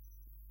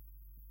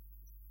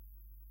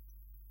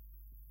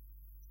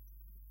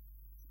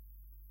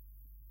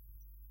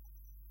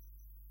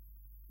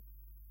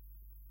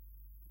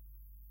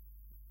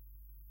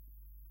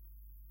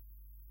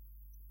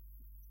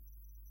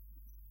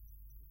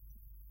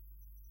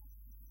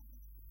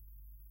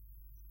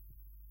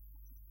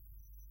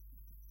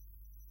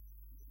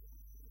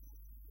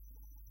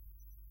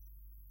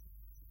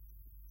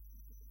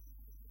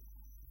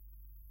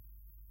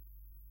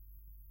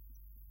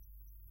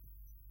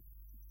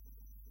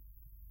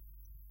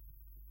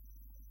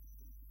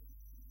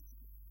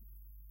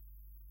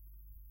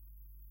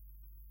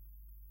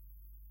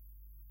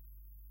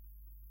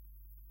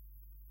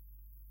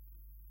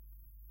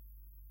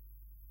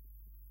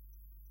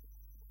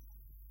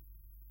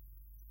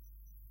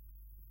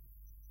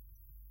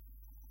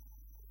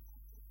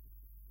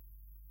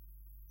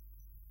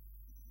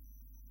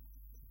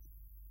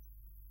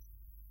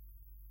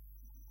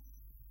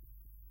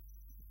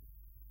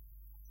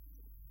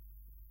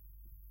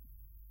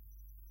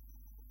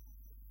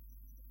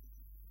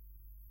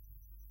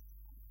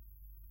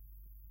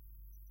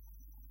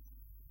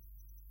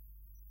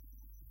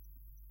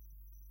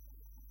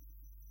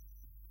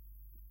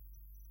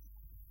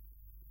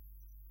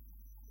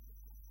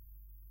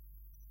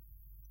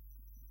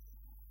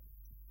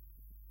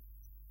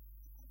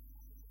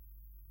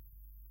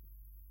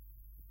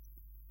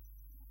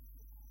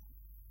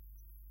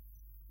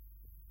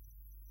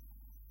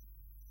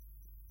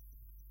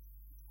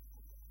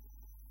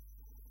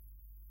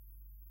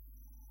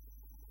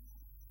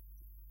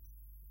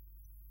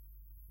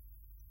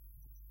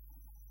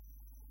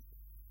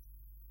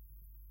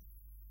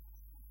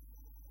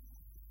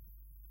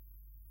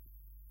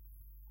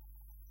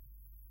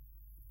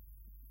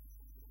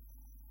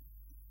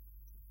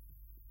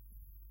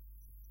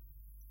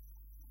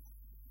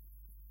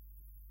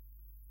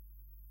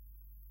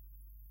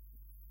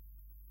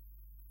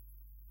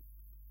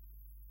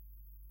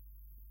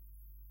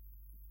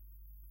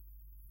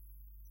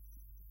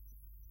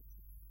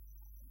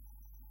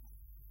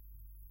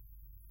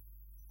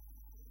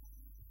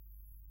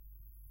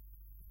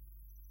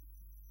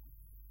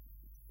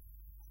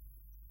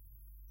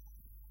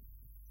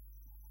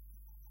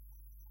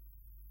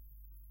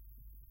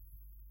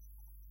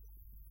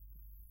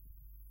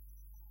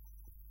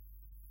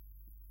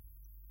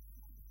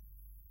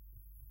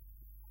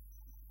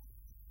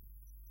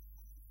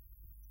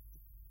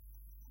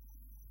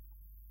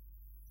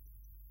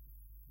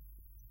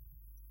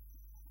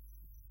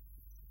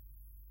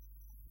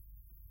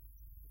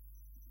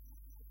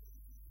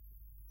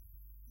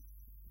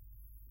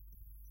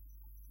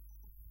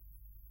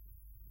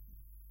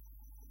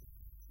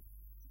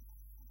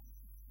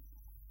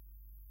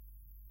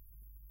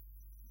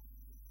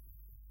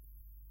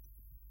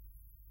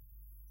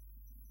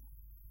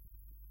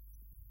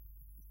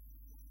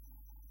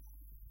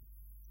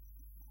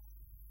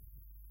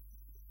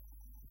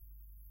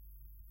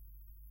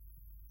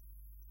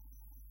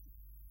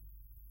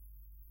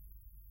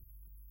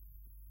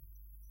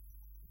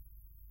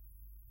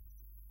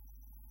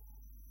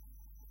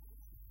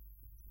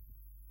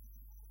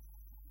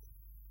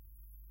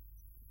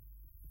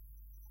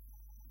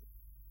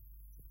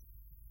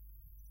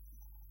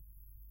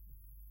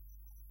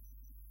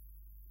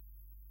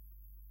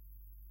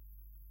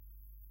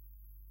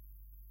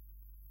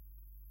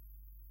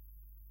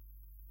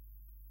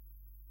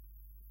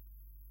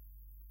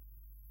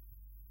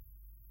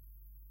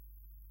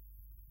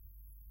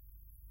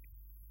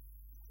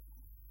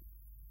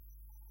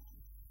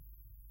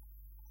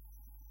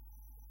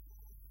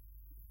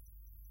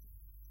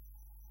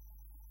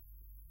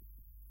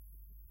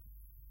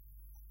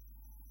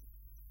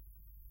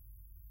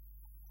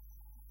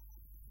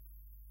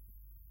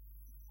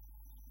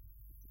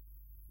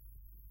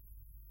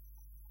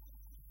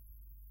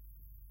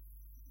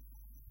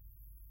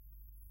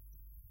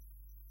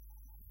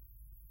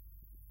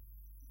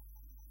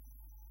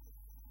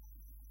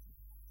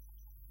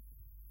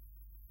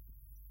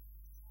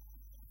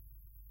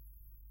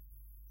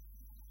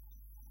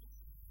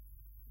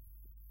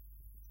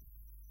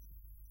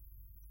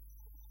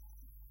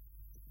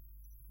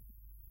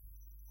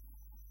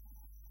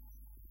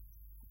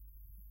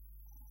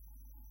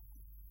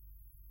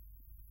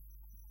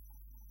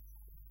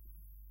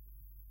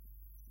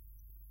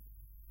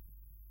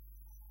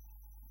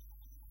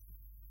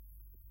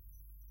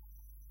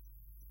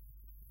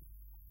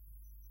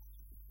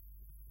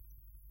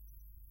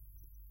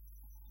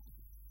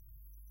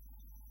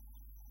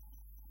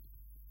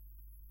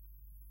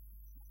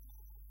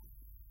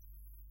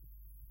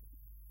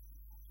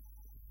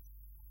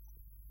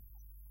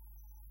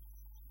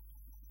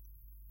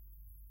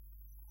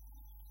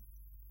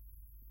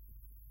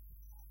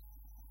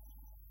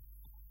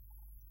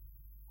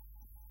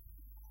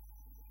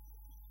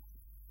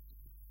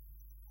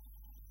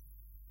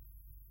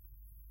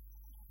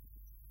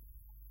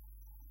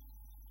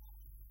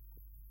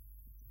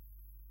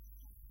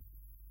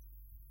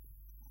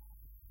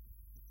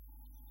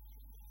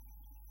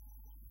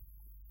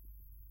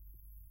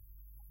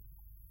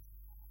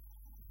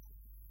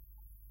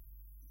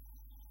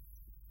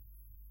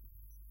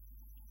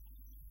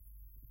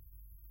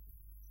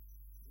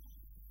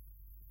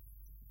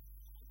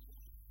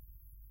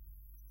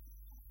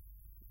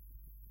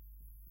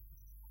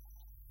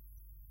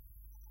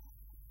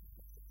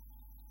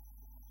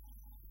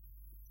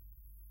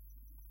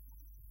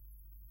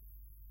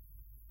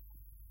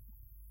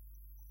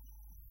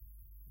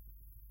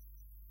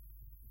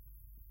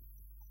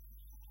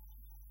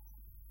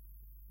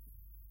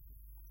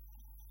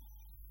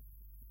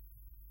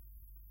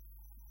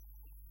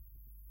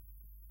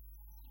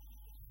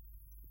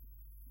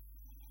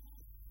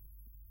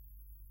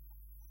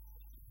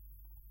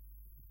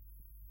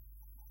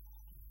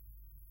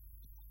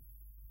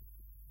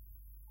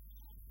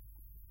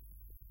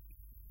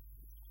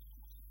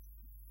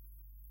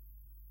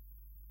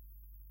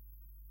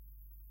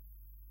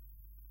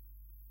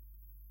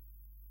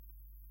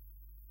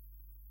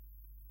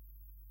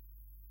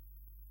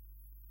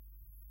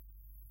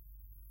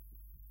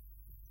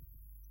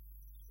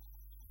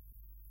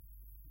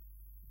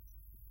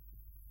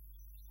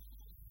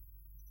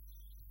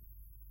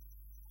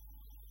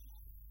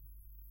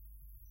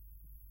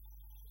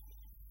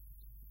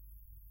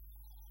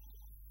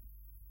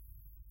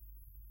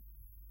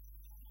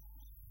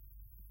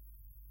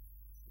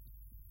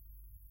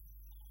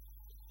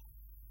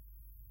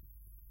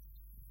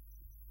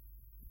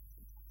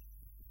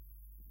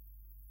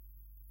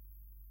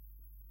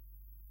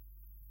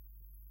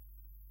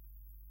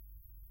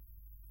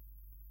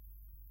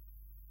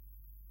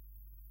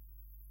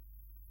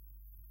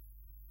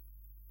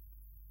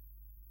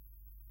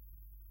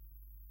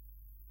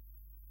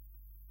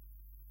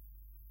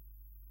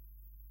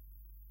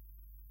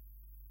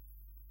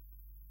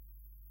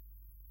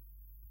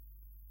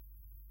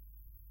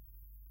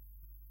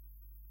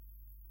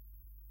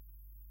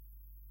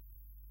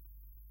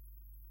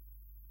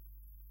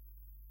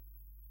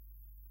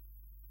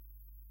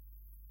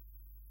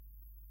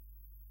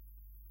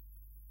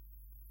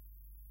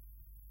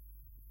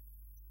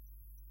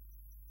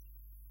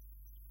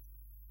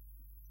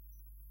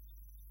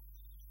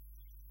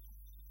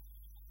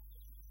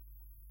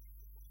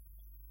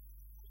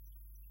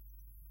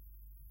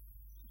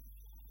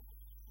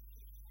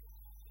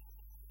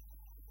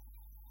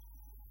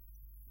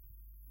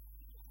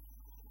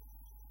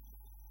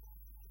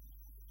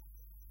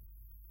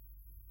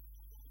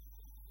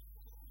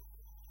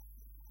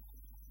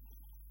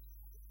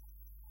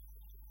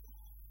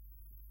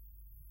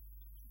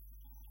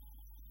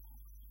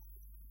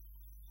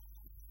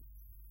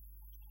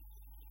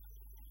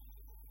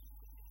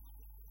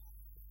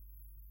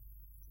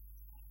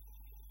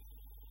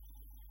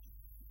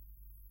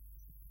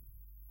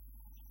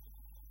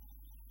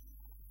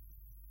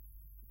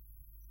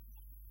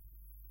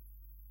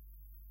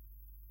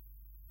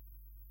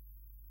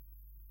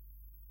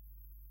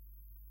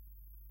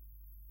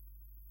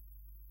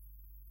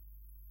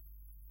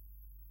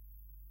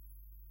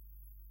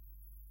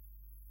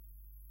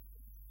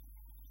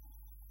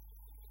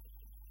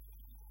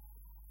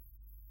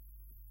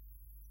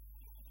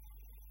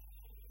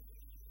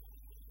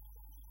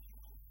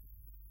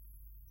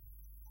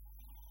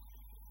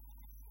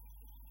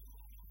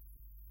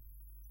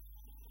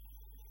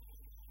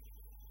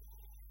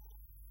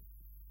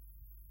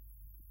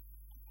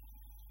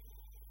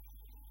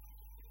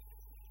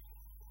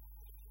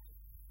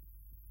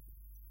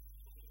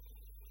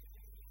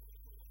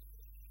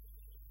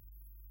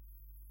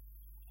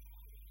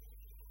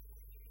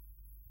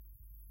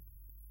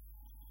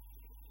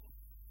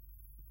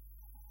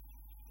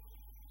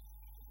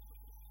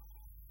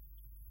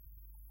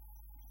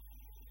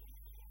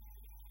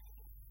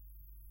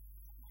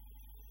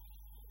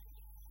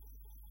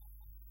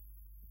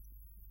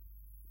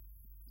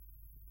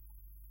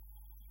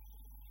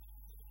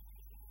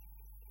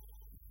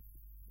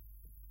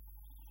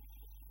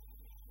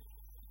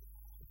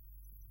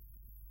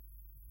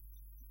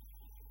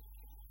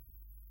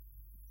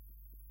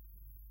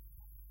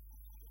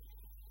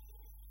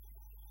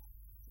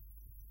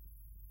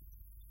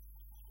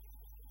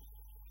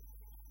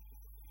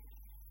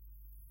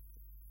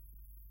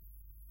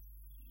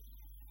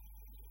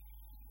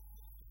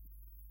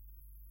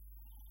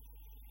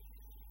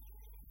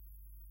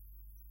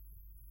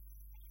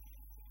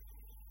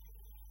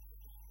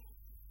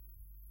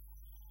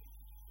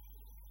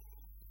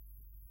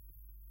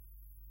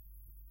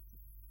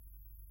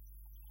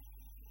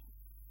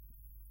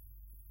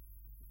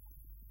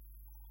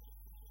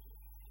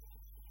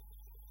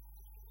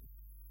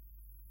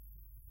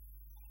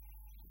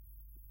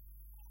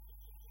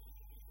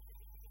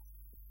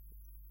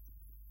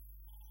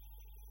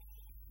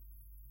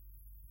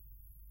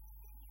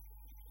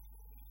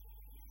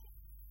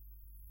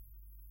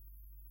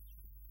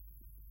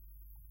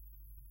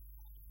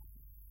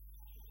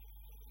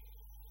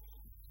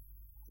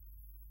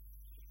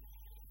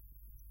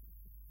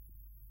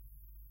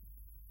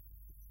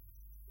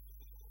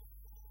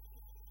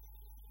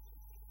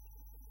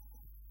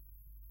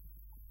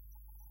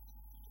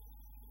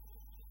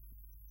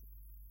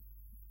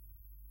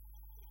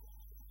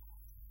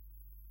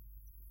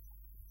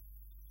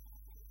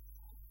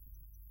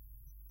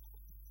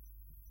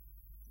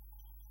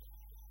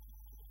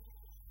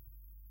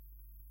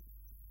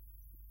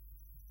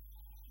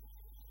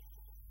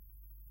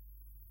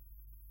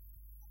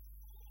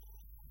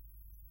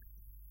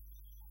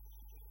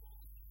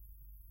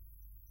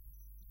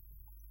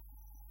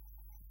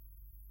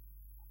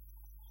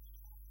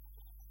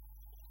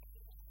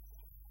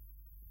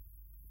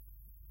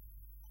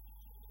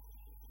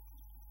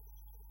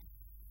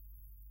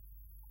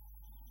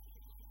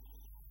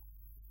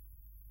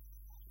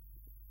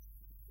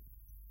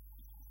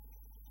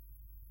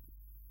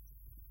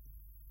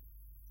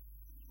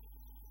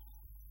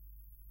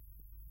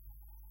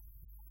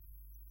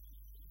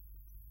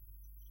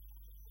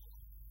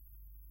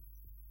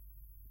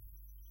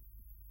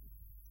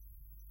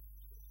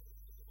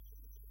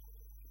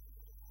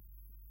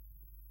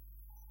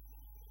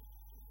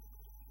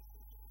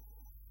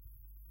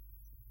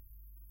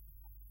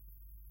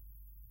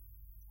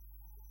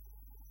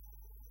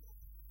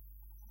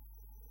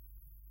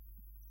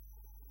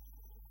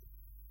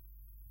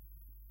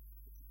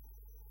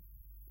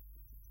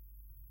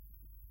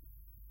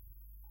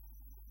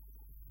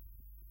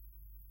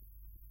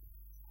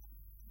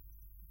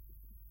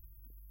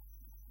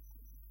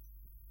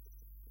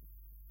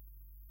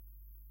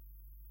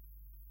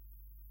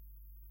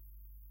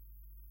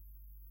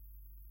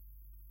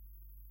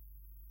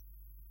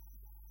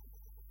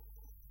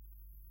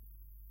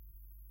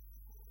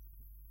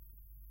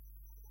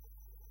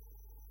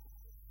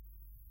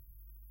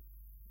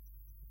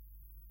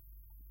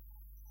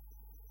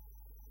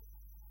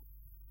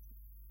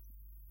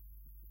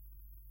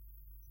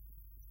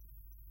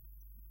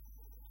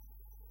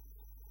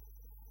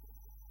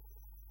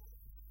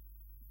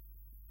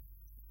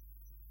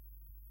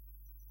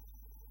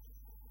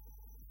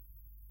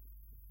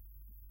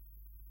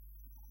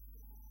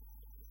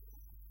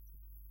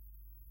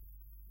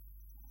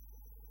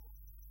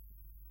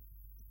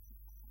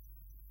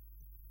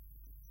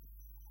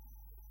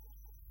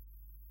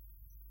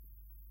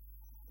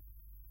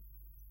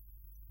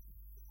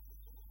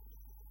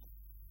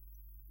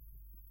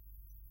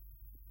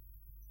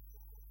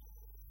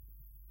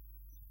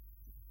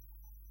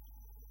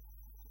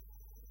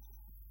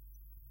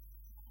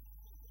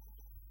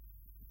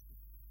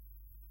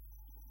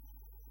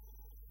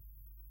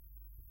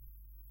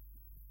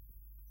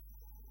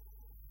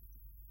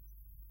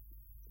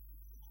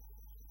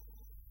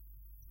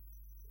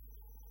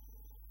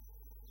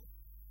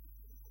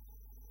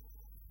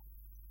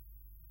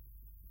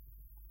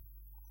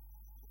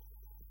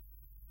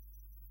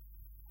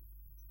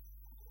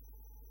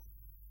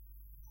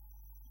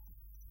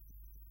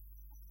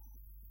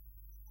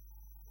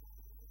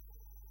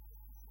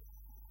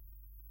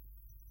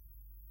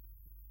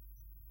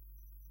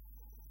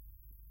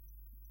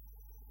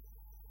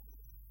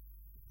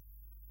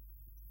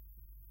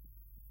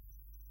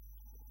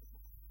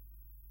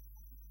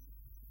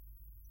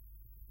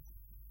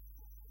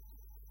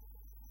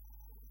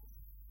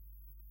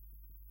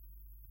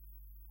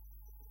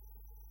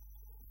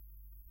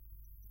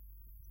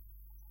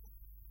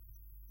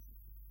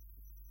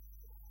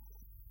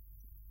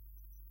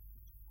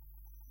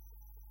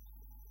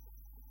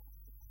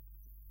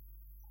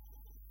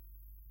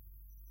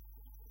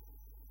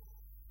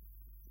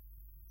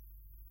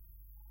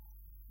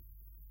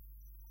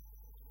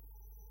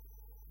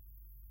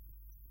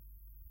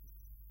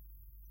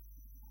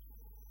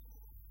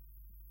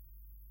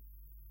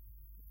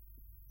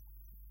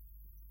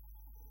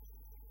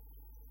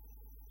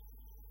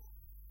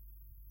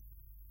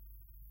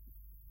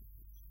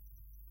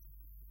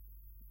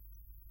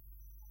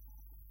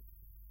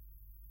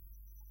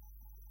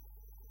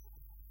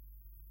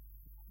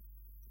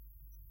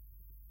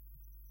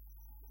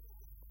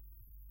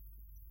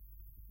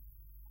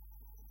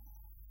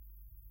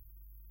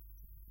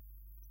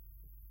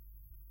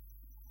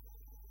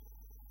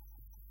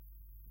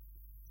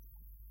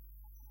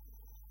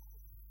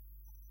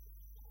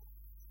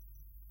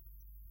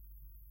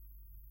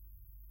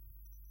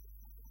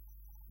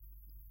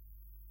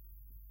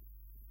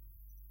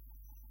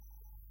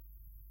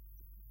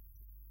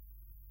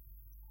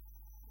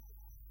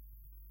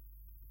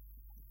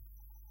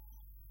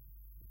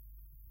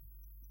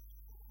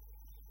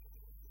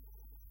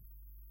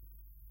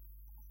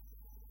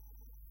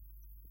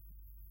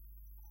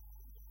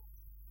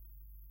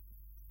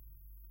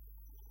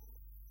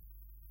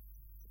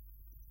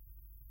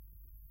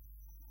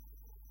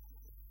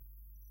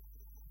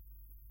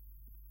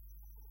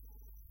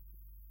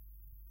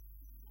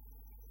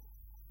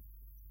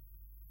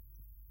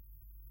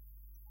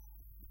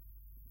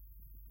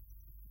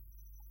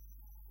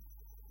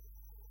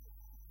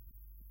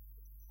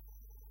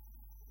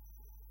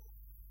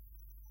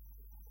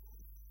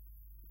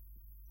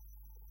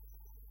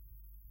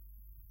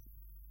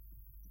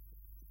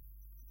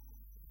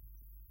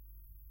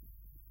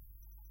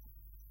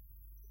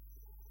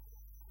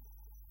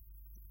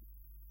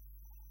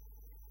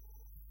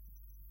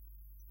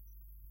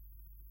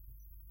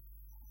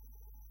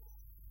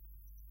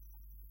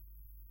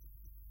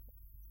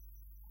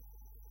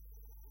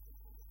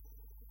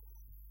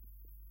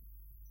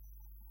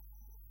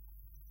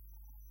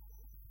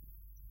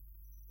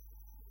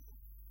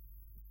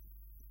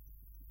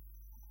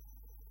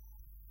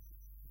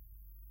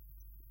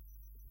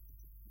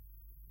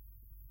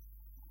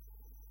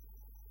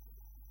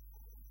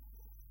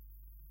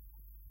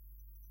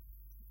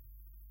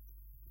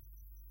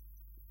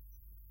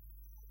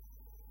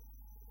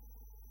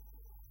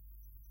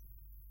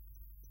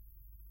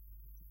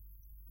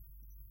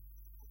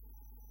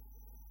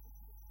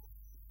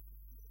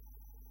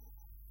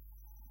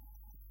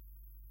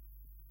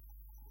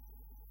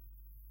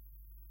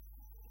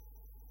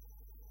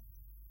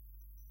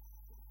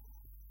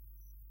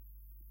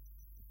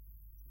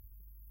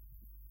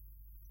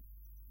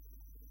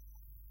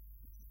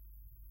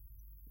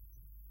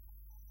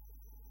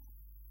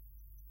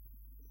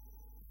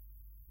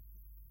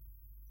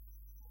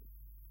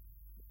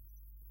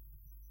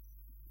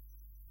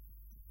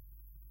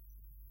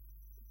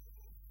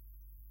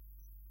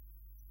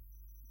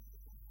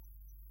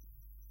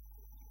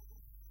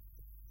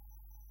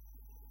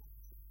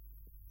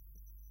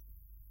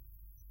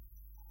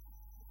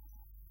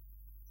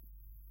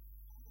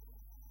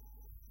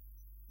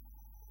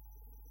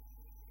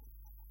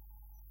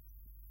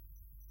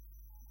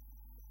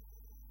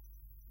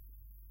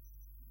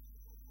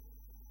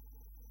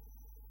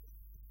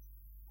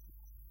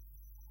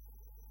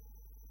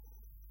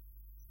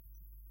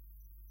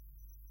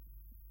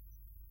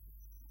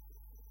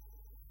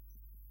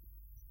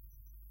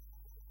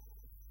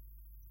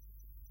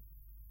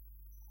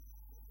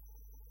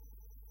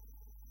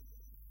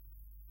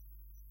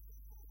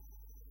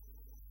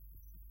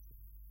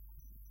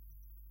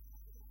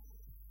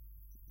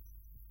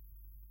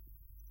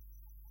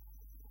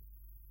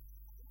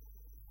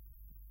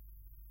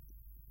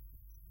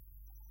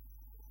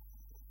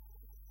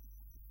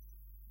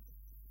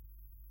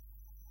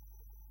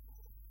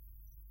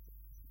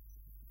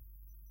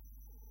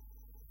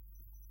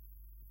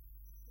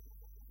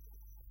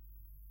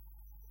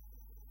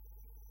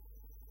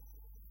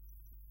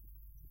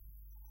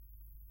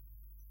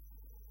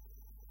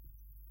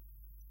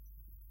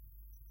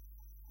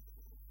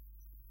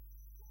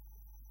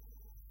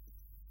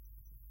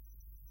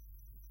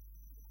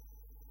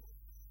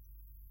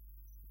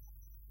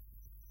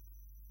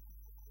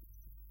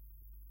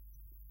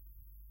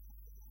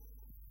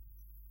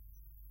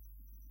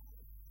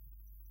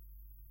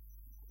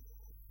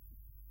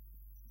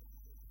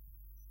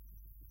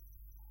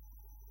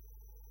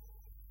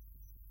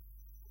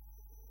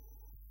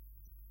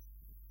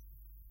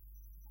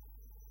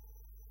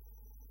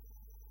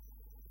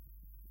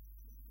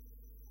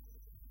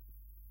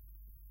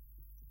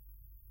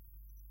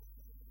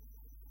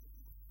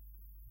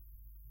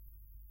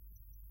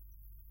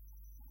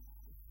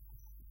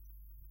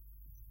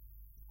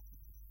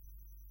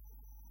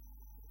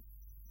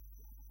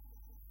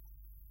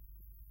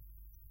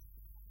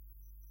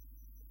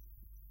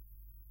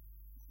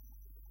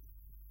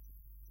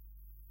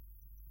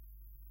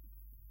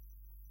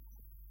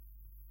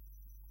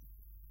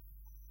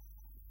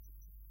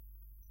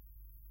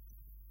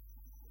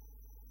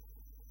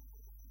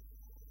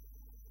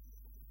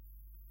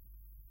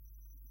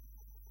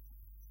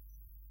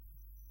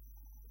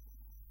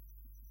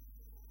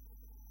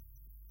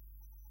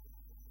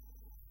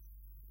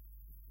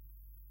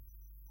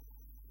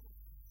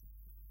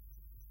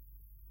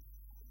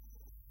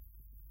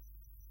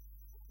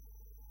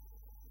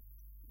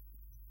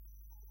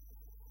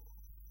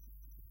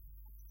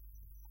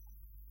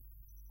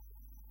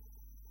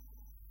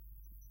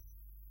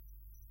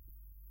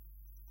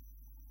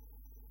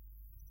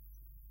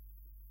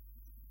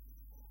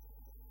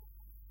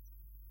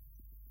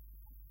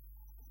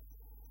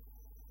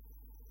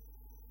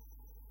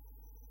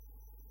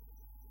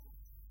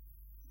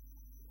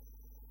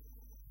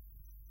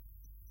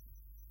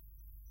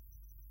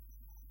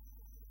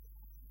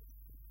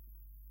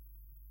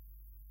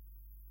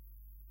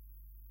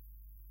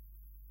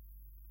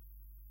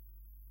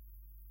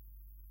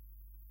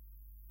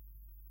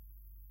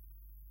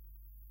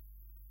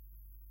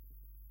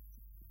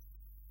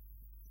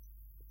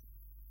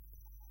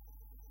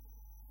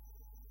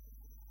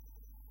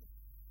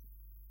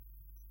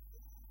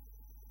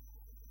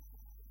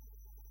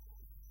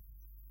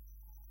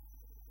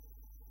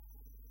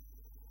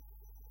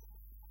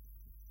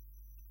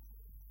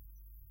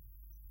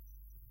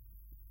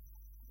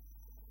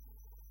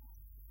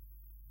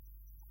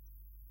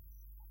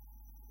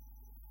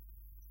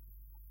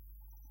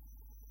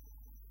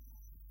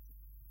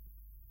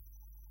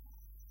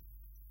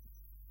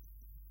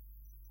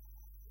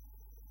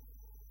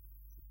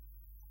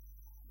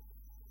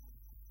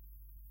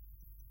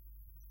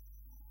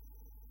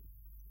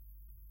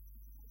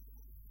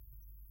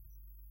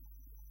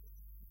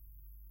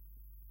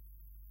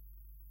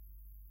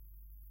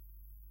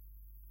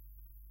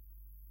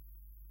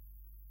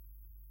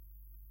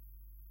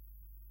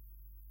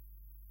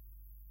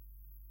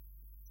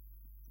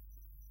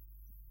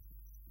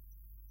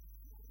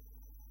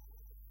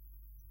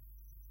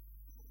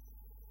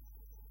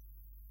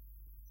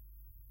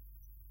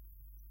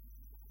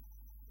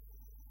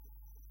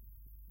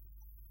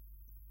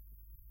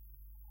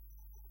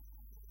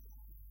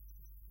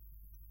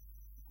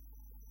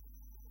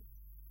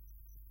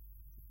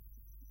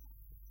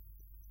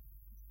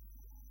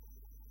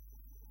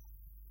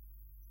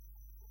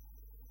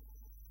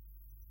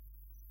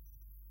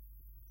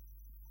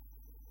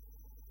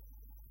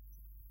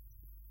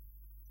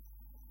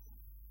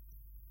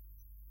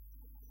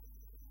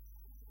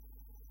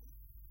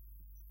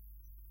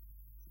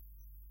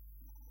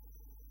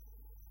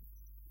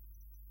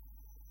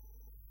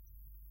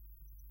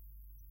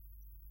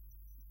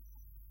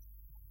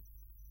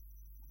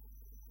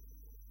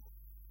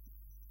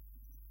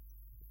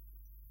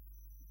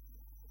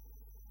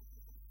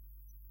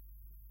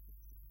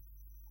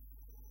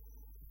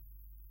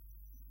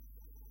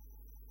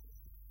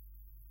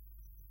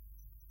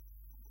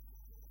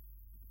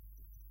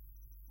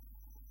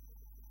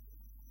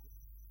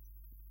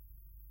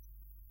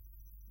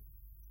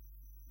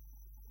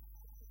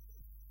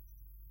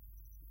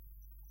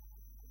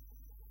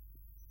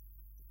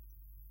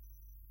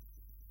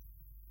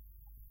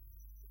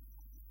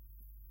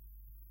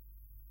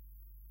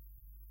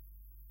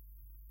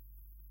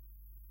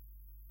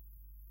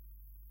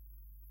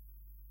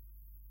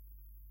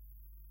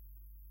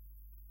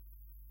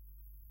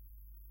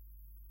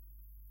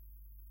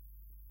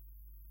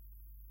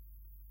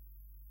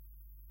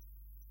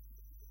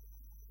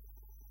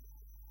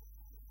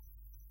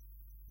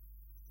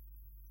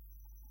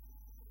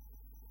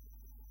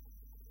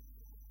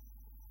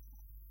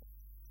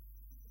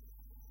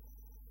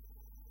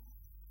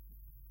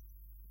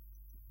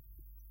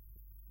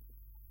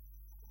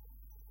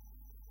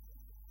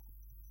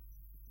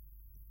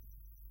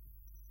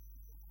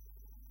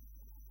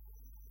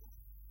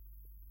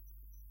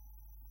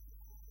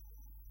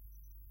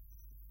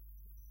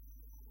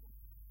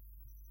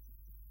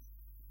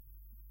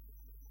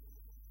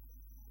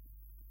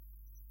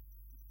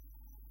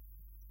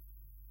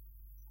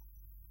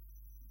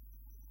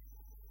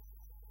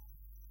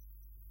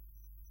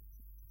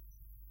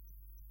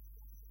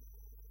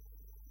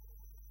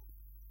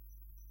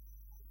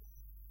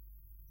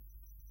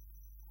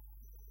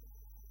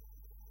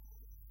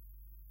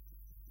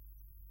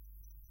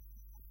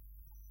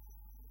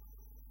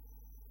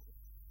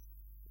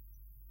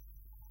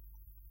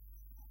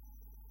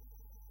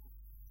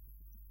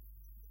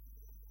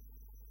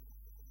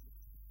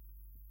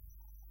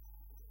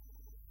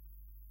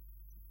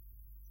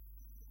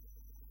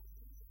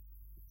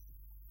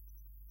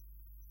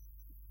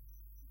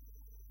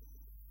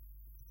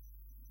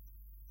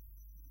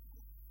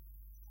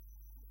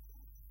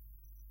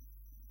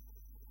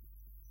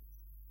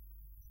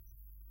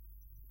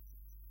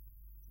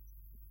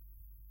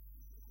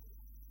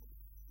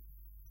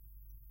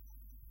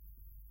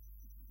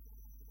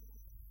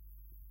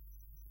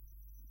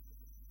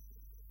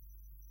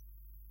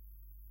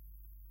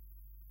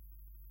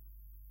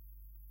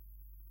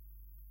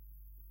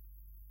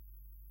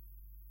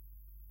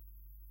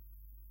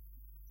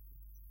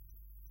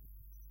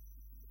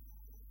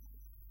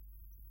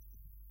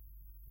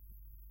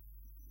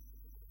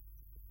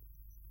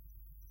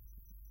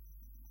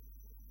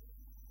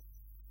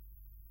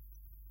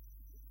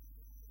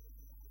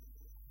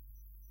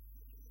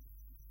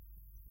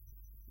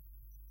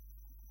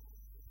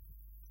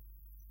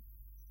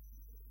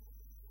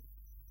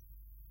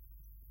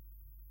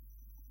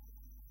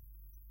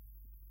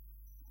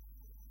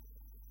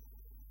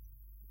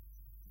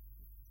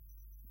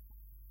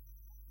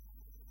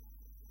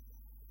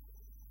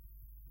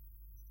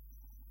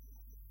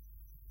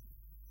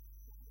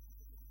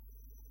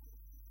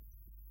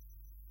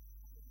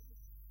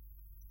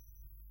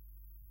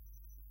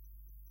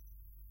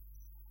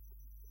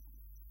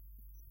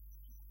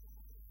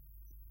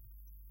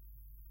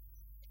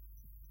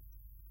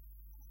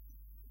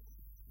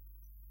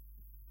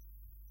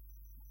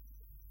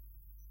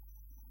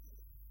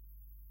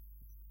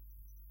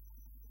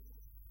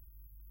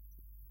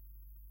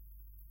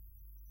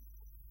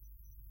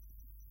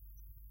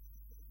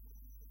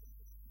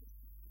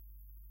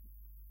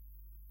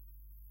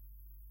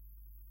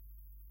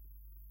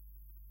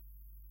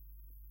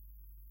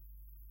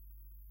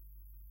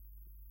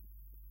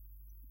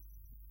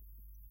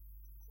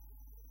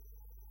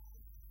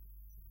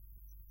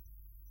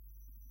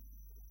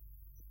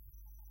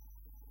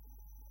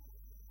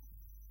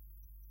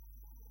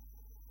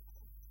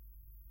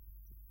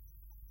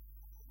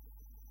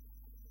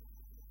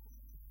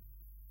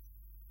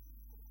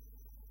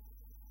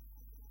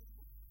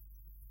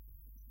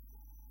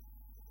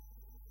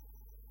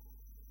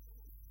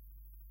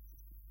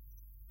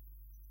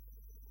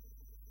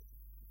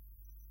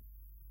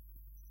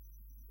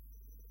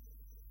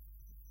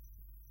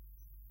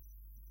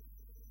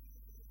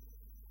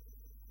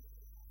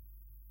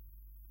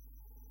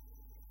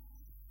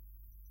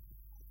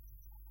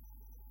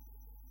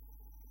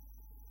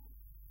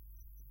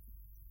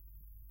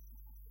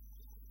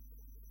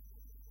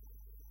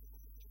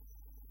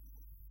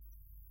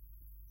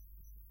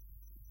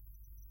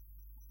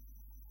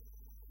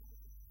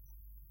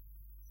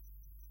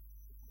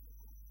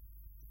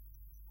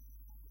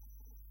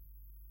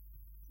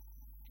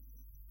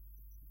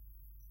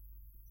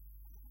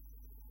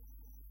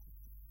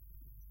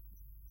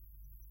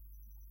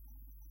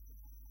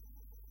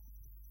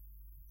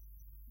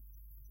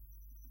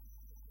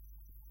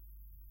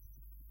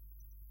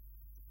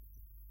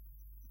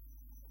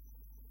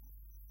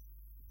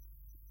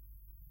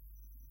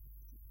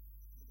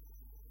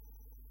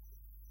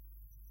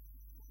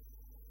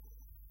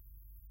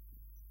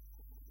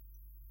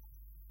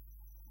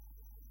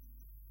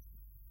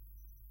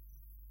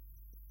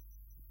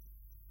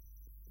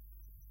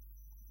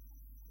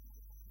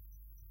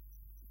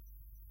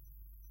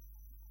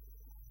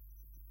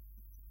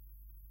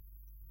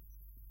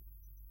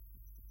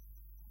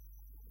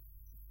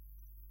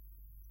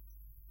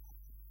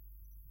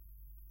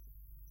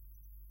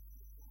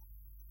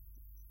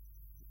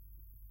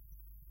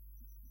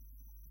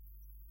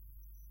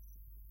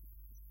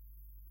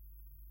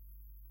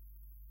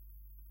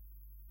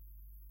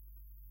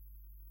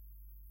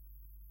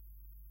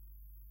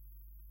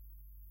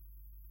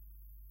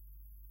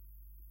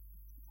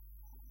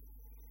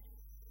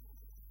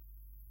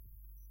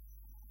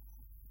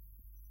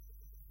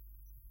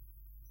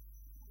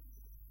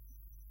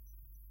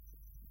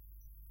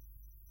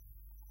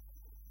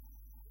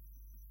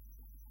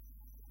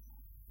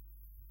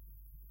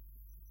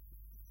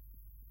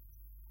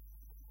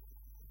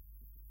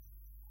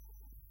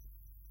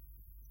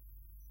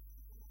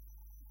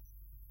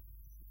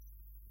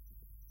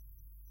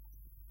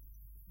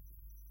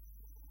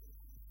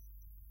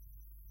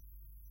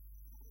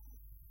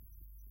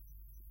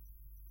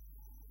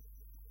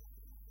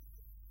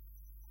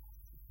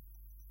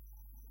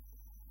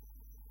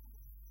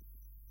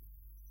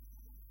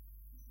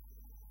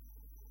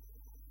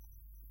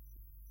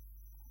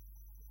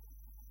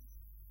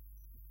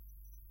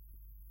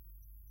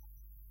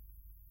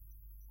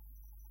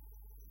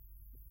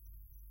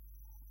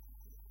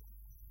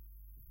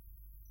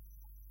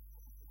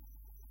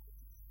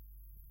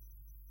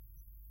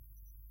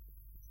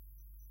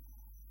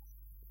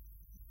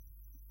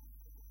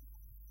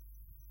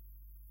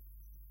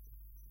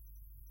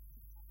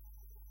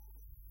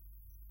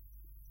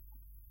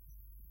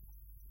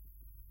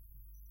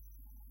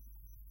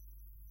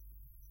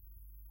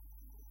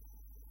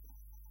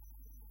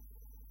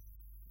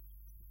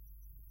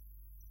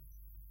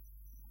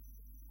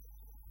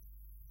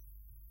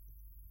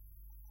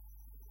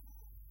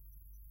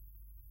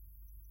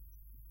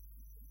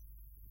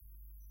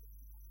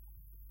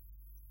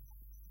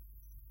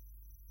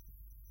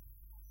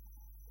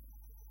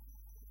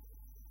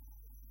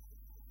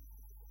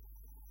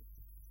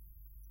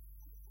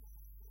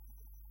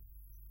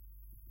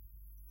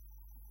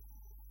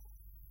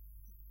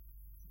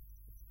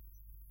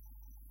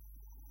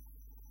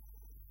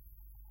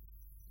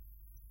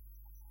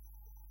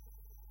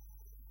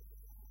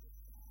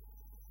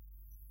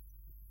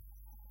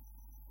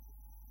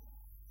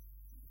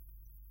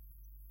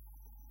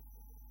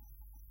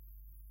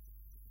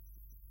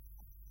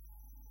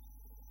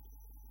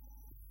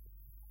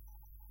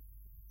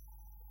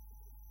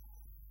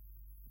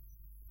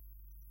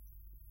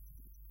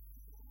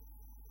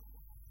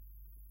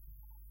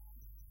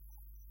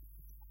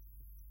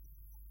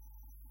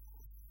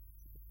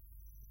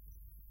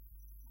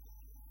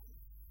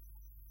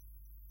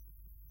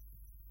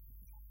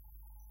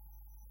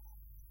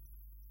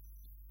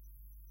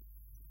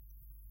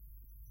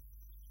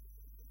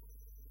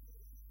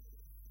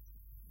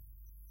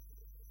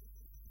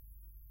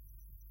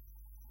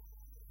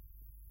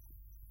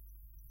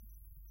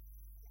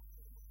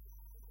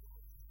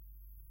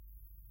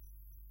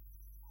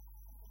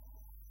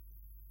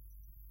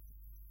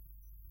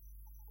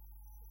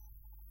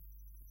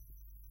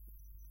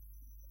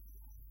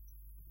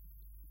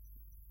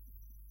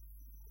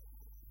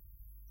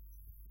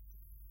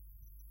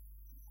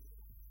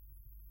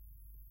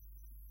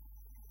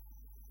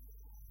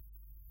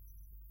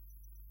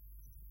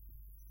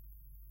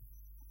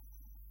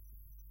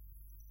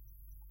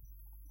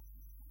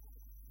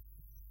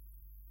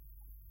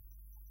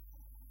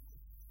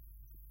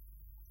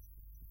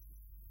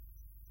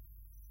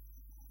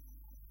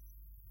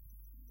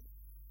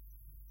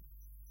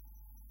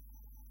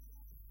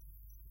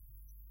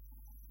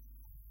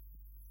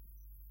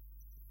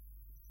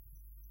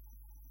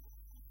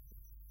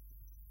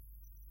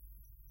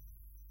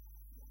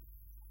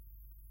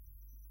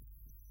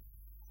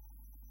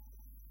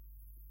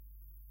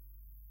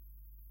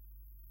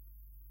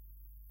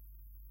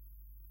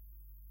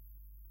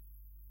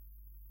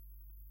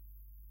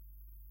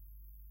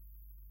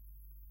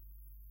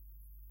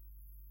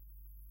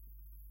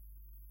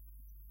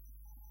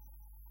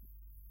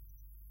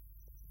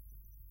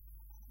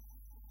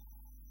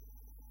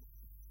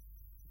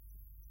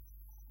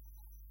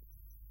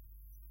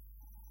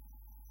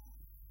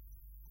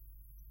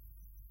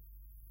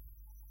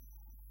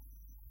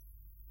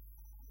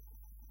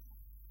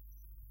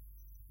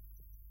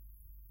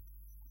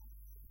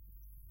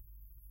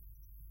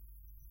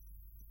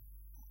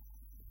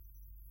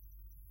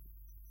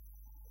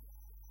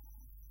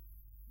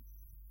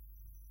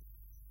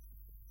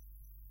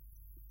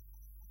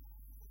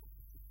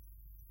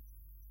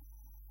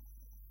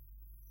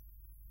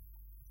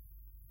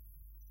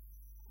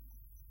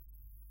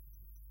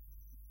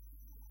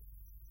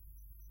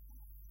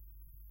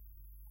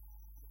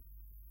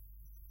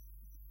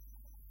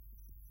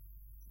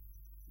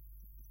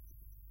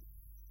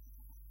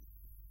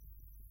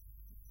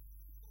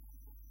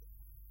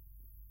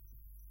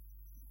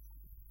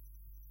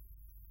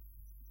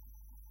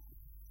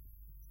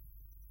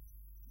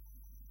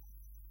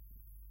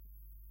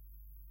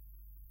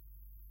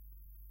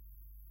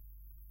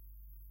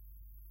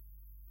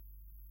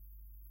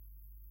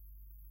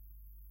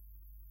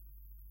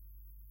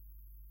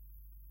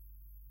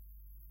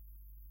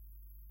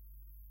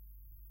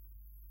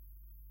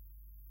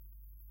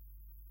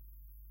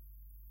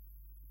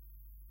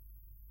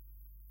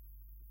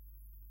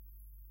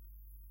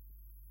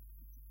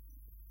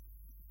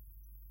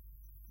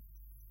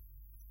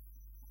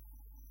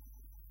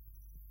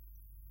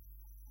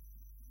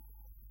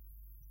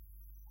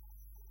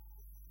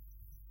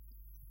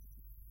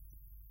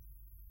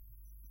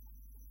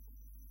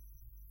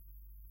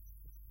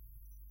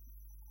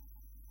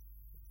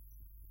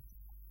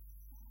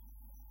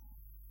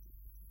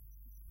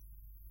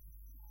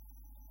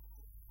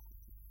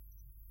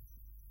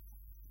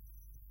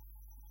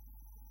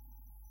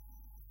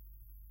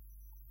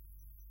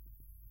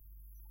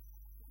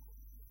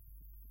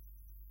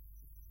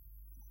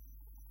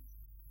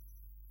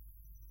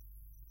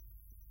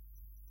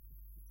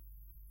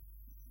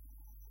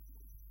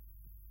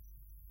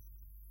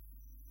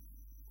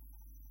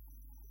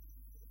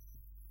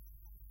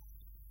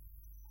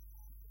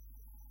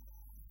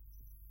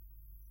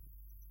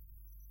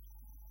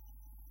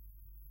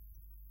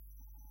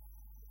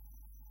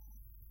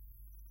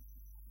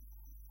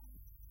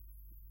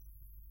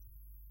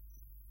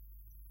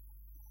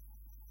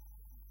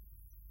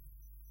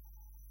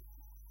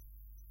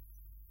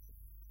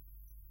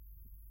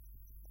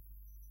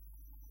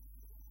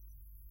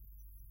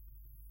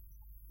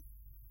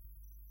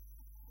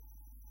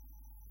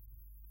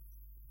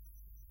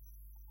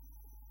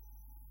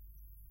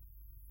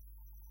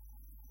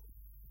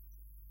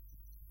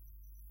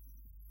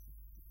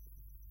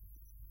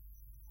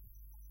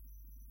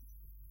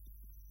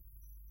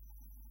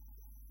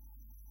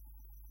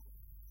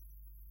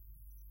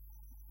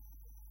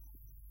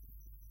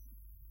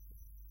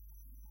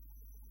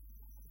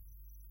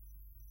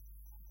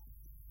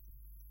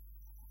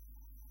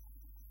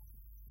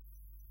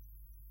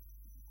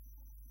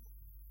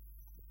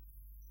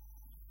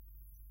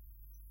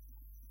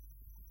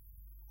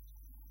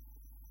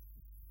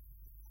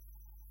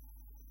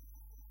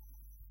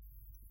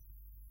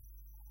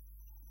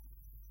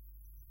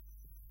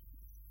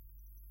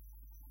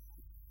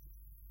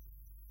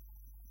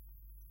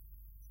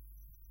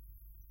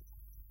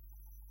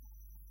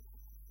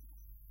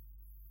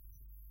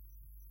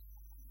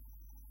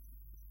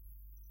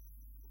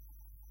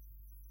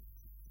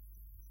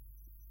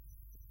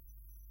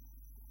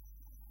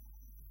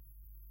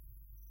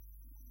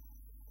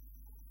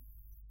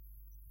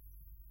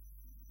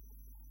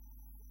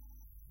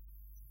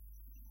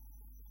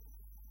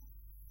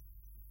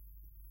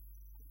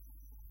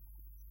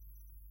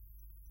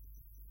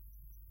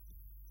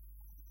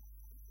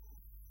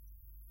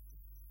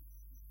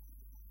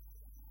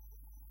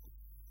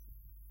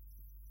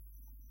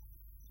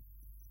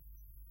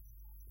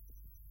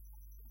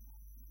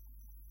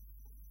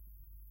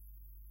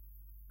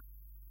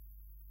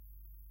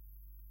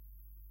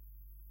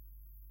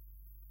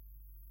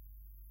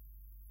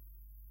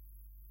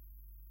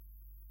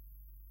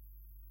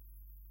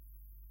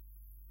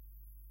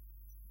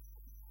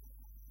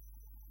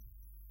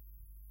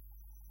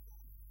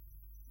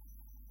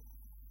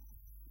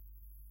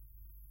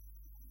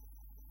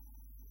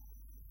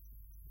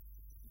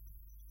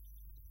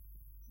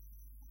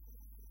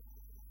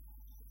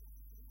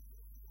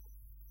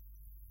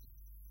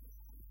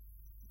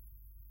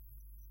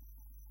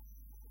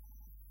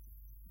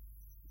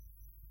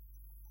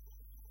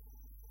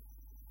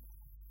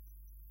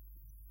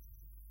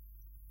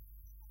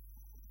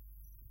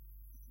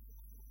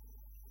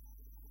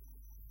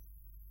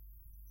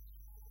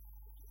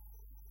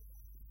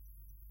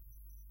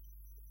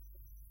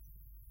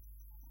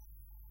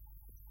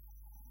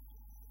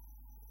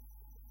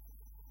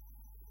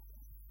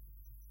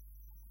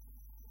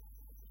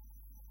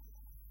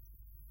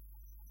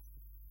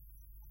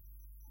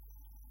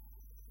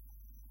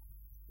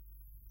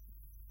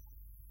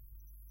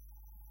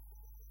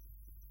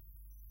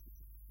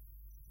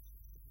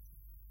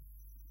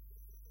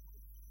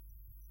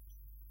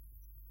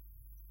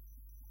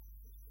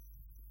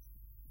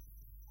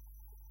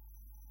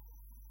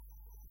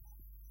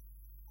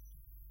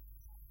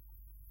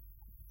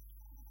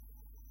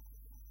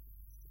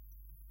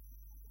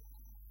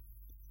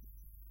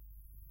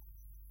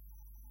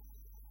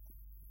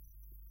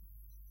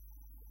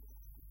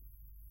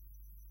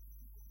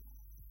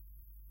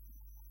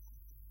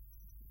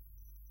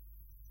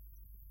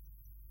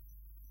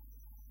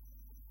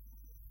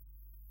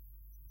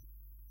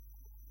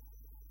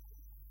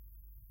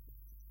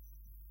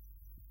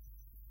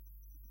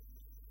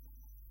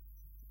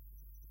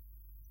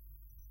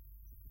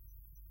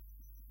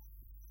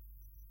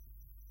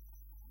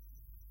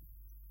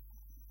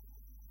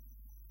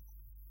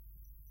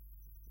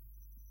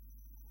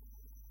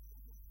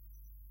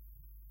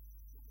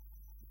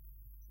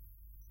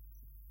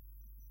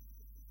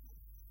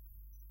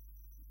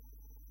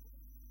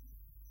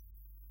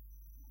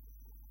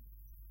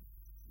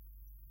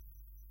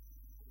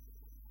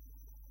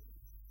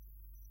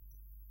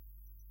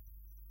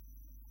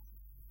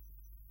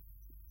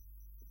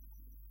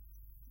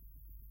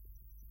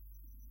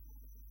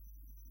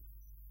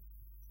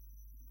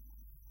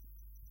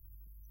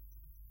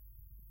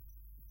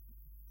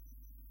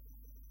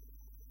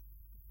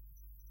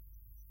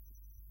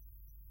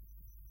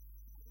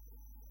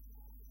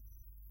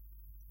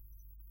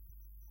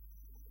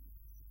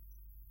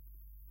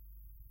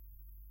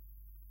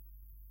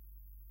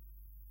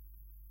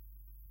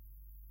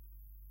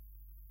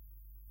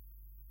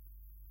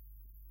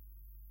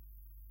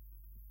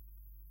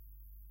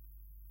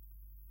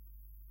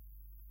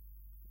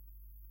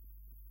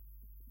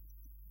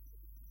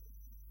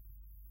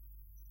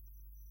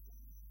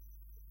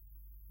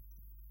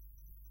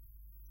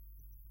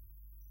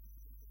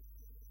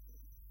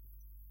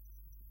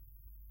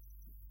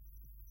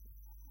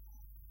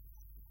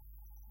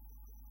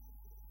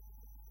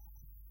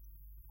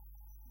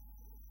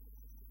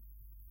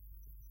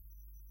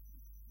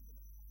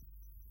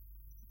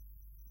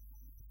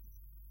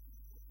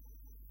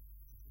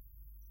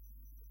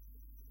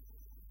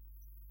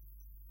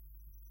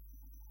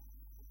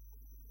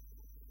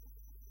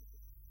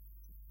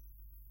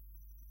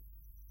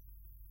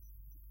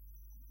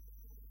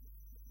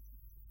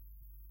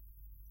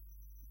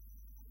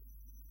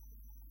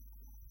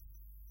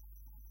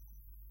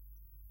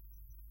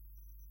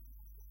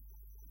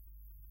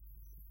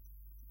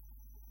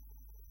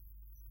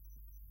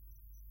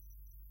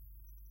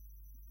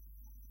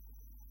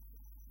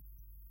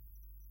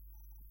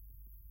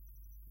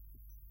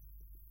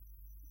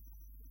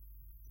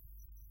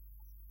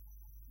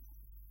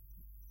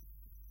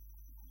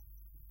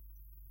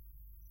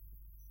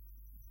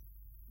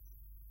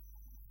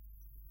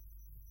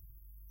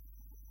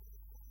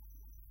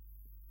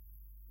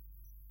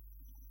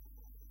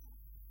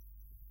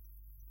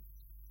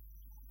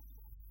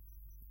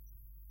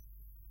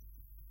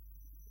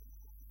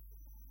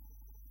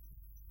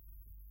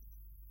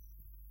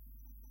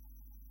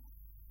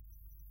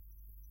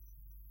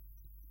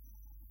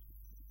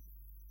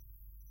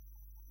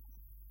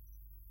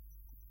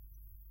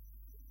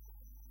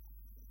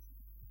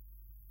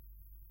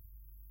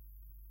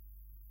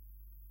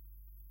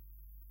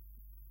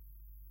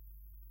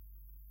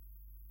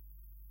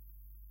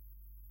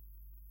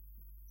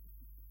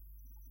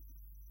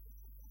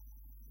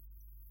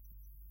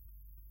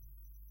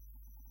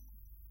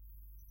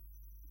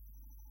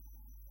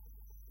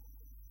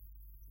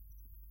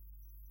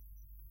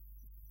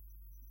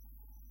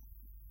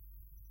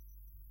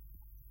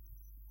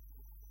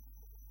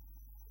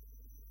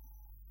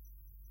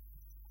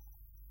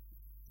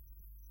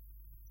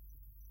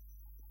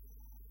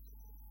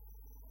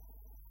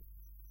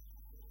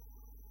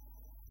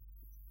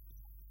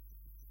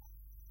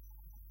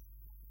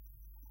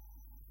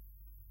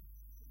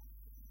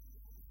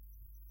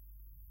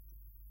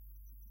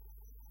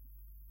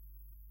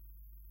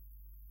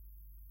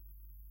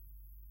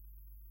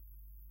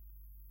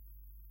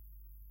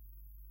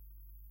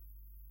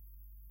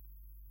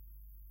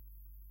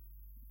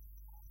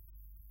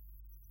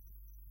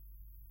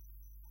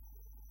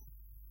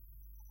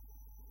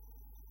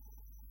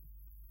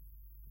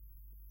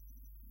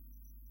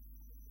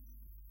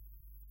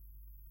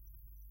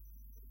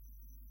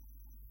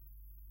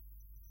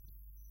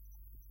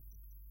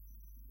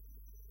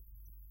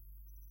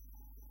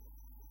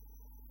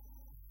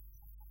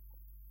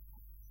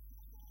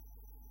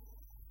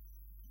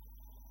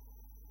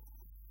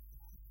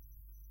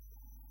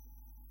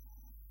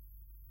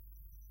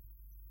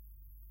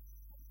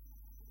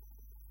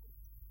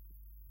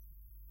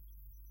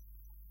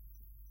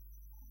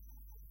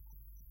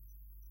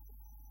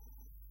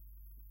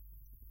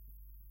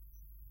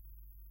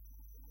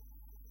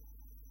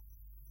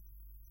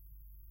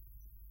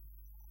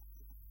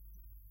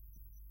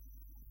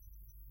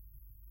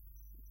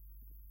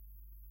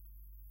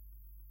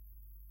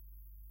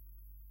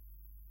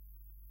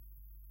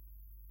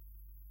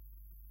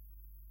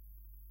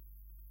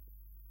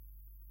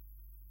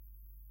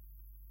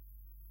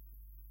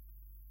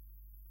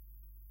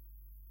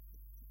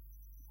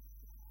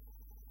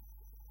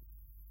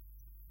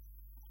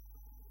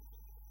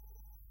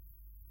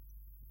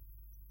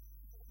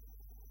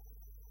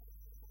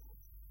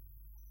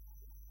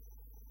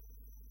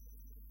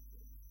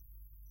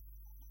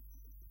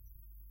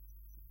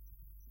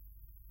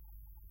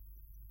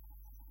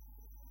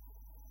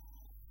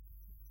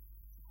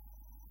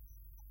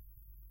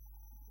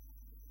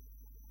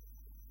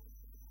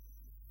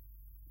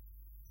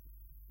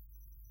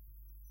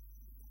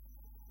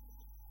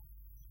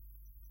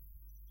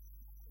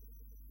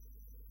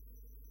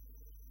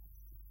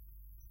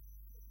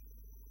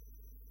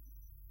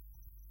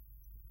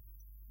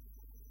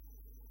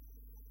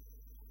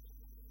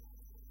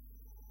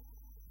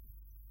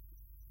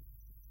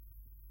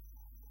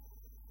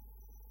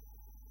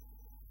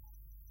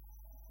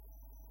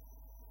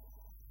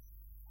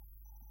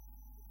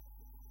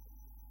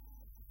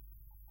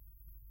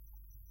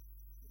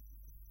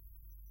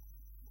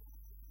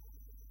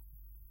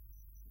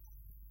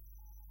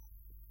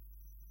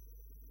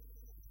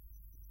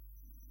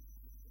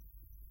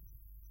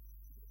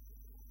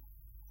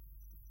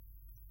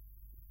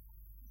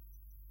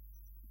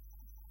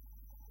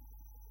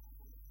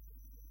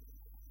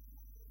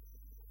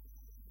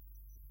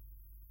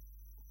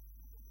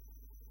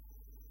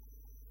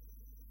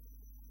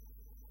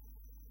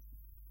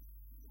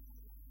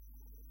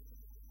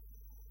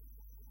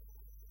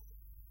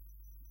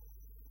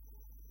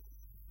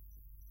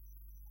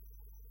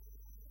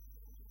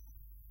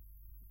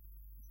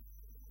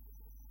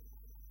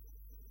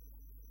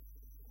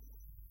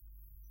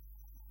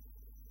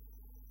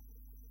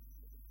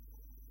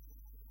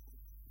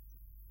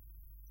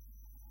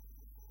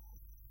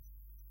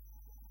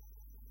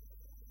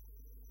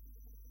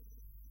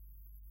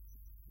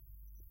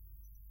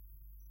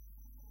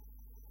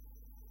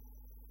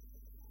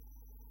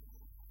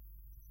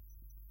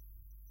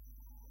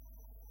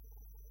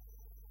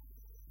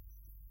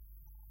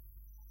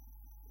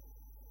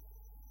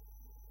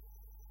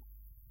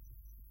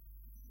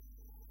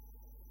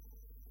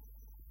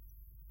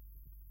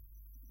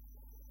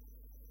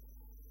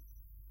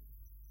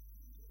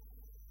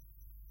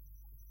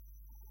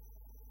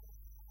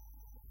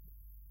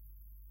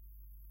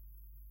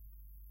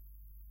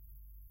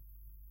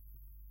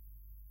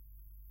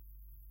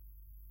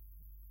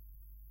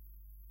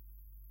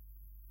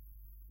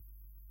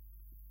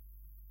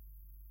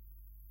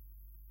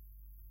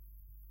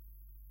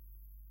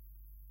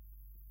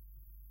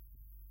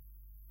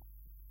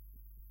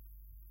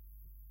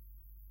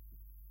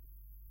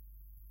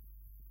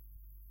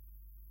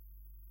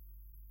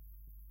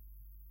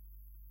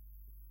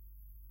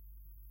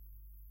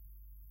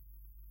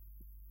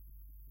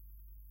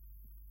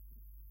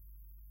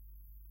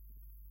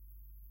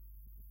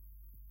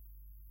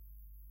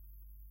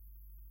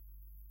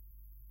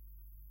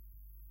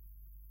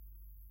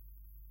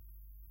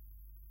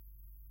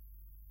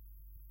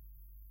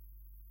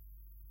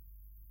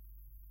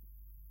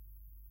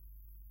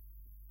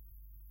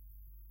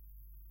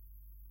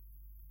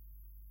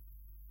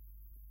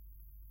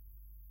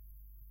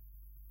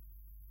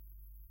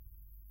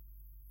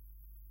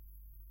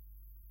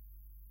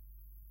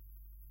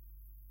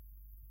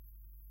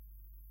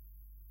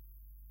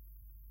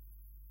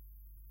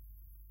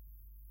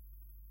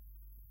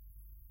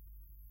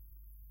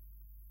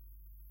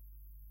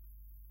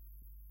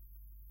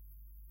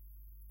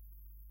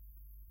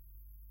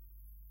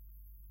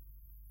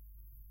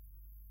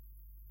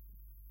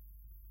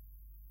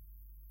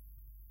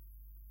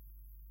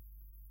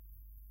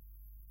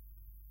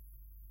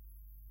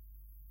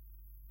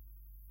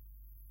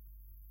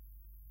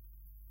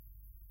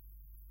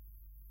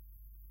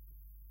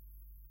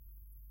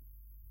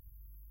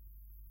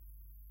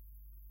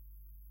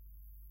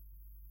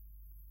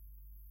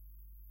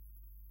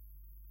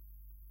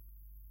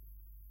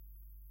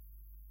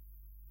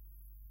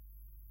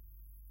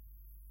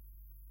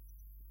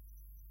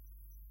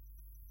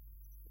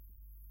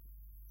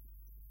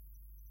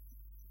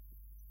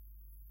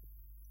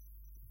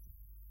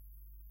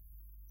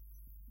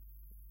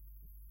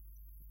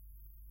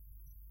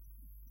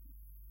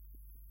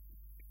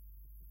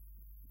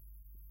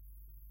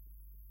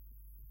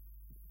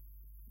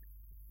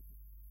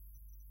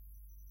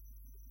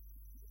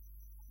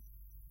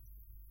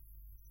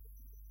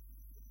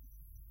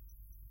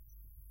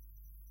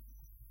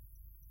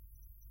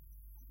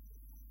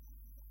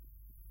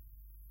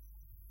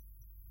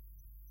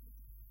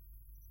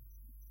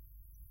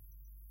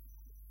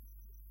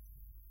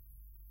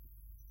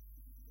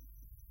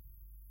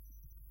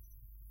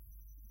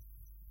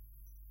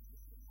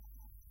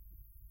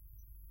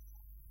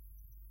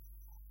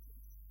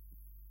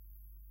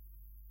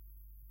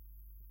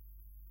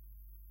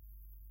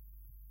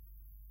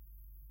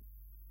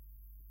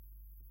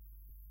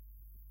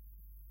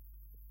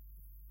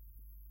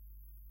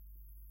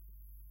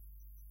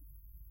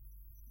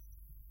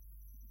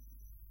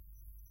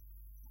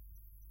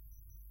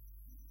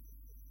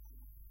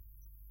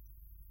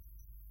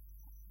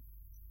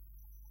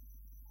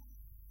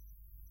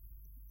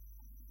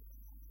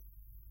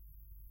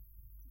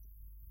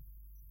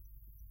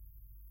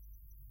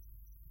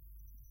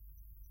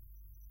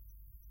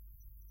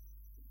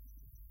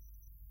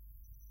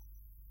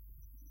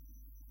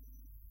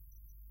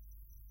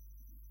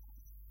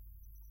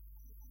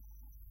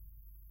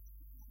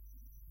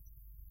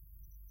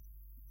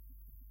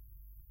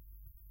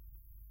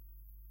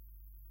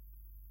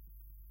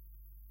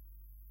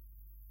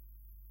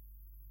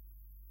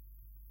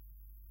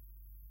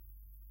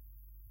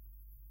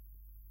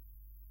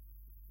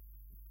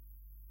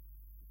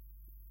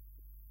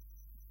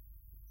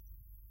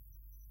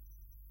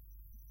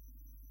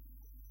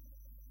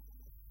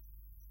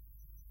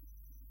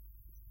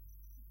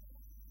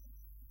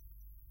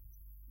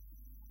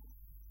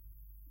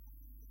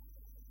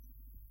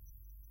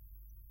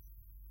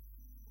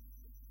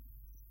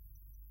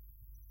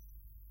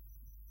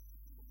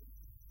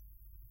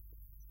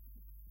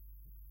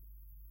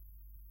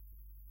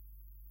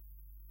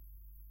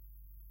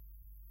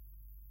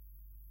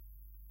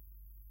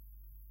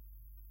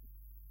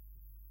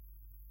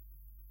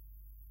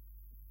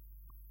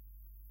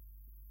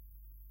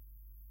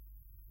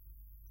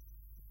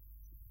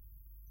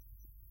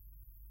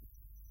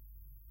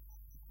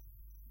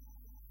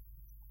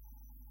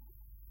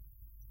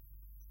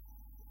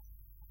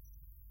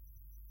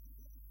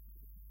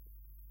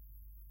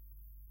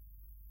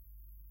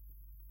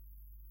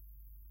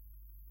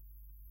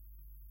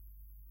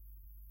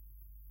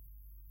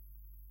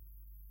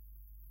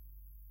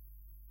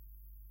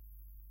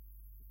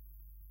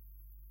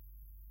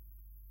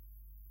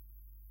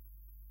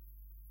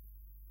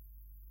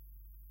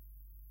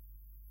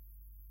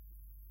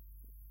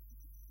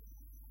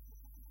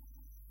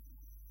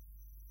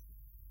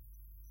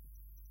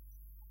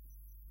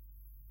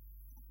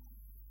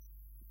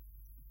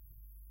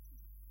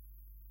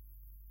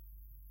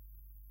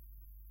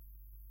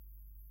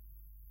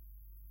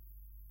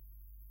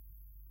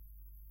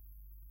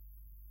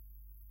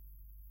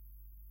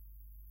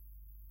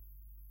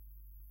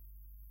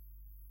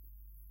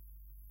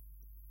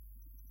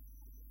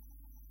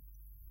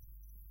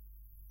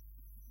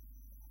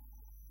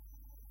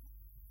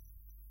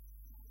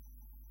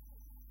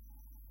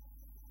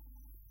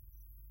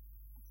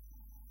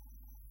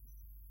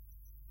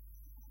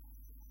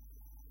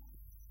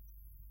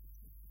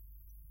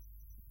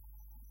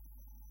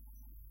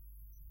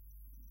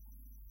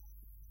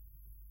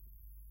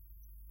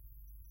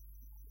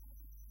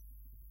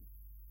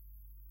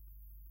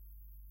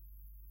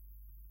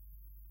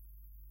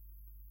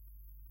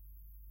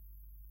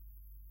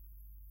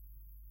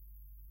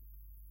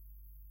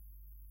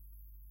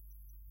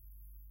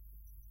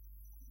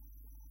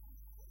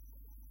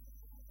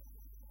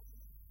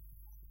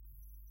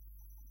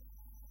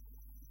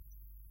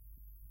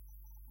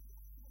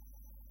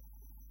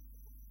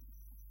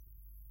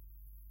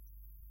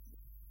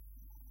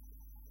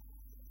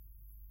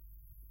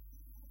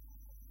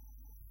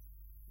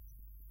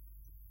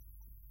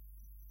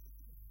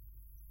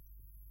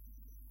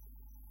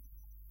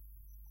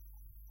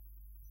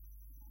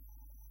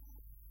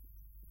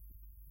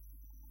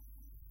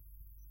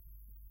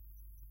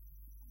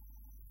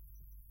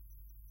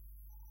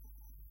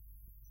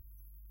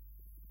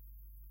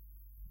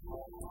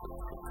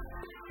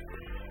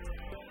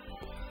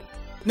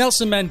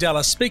 Nelson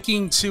Mandela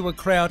speaking to a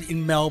crowd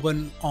in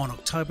Melbourne on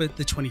October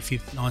the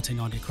 25th,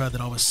 1990, a crowd that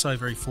I was so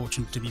very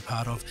fortunate to be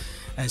part of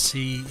as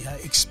he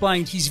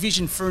explained his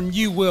vision for a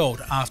new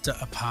world after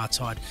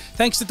apartheid.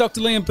 Thanks to Dr.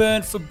 Liam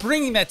Byrne for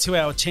bringing that to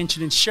our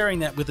attention and sharing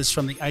that with us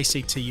from the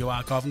ACTU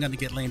archive. I'm going to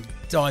get Liam to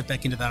dive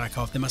back into that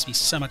archive. There must be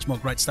so much more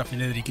great stuff in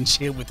there that he can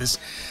share with us.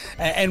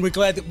 And we're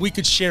glad that we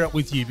could share it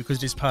with you because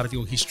it is part of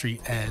your history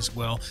as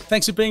well.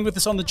 Thanks for being with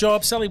us on the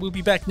job. Sally will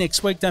be back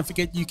next week. Don't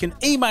forget you can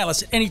email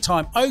us at any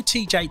time,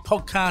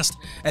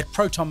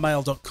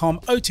 otjpodcast@protonmail.com,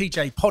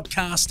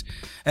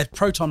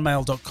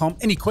 otjpodcast@protonmail.com.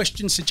 Any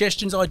questions,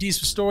 suggestions, ideas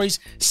for stories,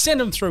 send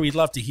them through. We'd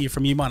love to hear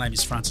from you. My name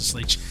is Francis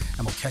Leach,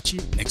 and we'll catch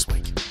you next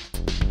week.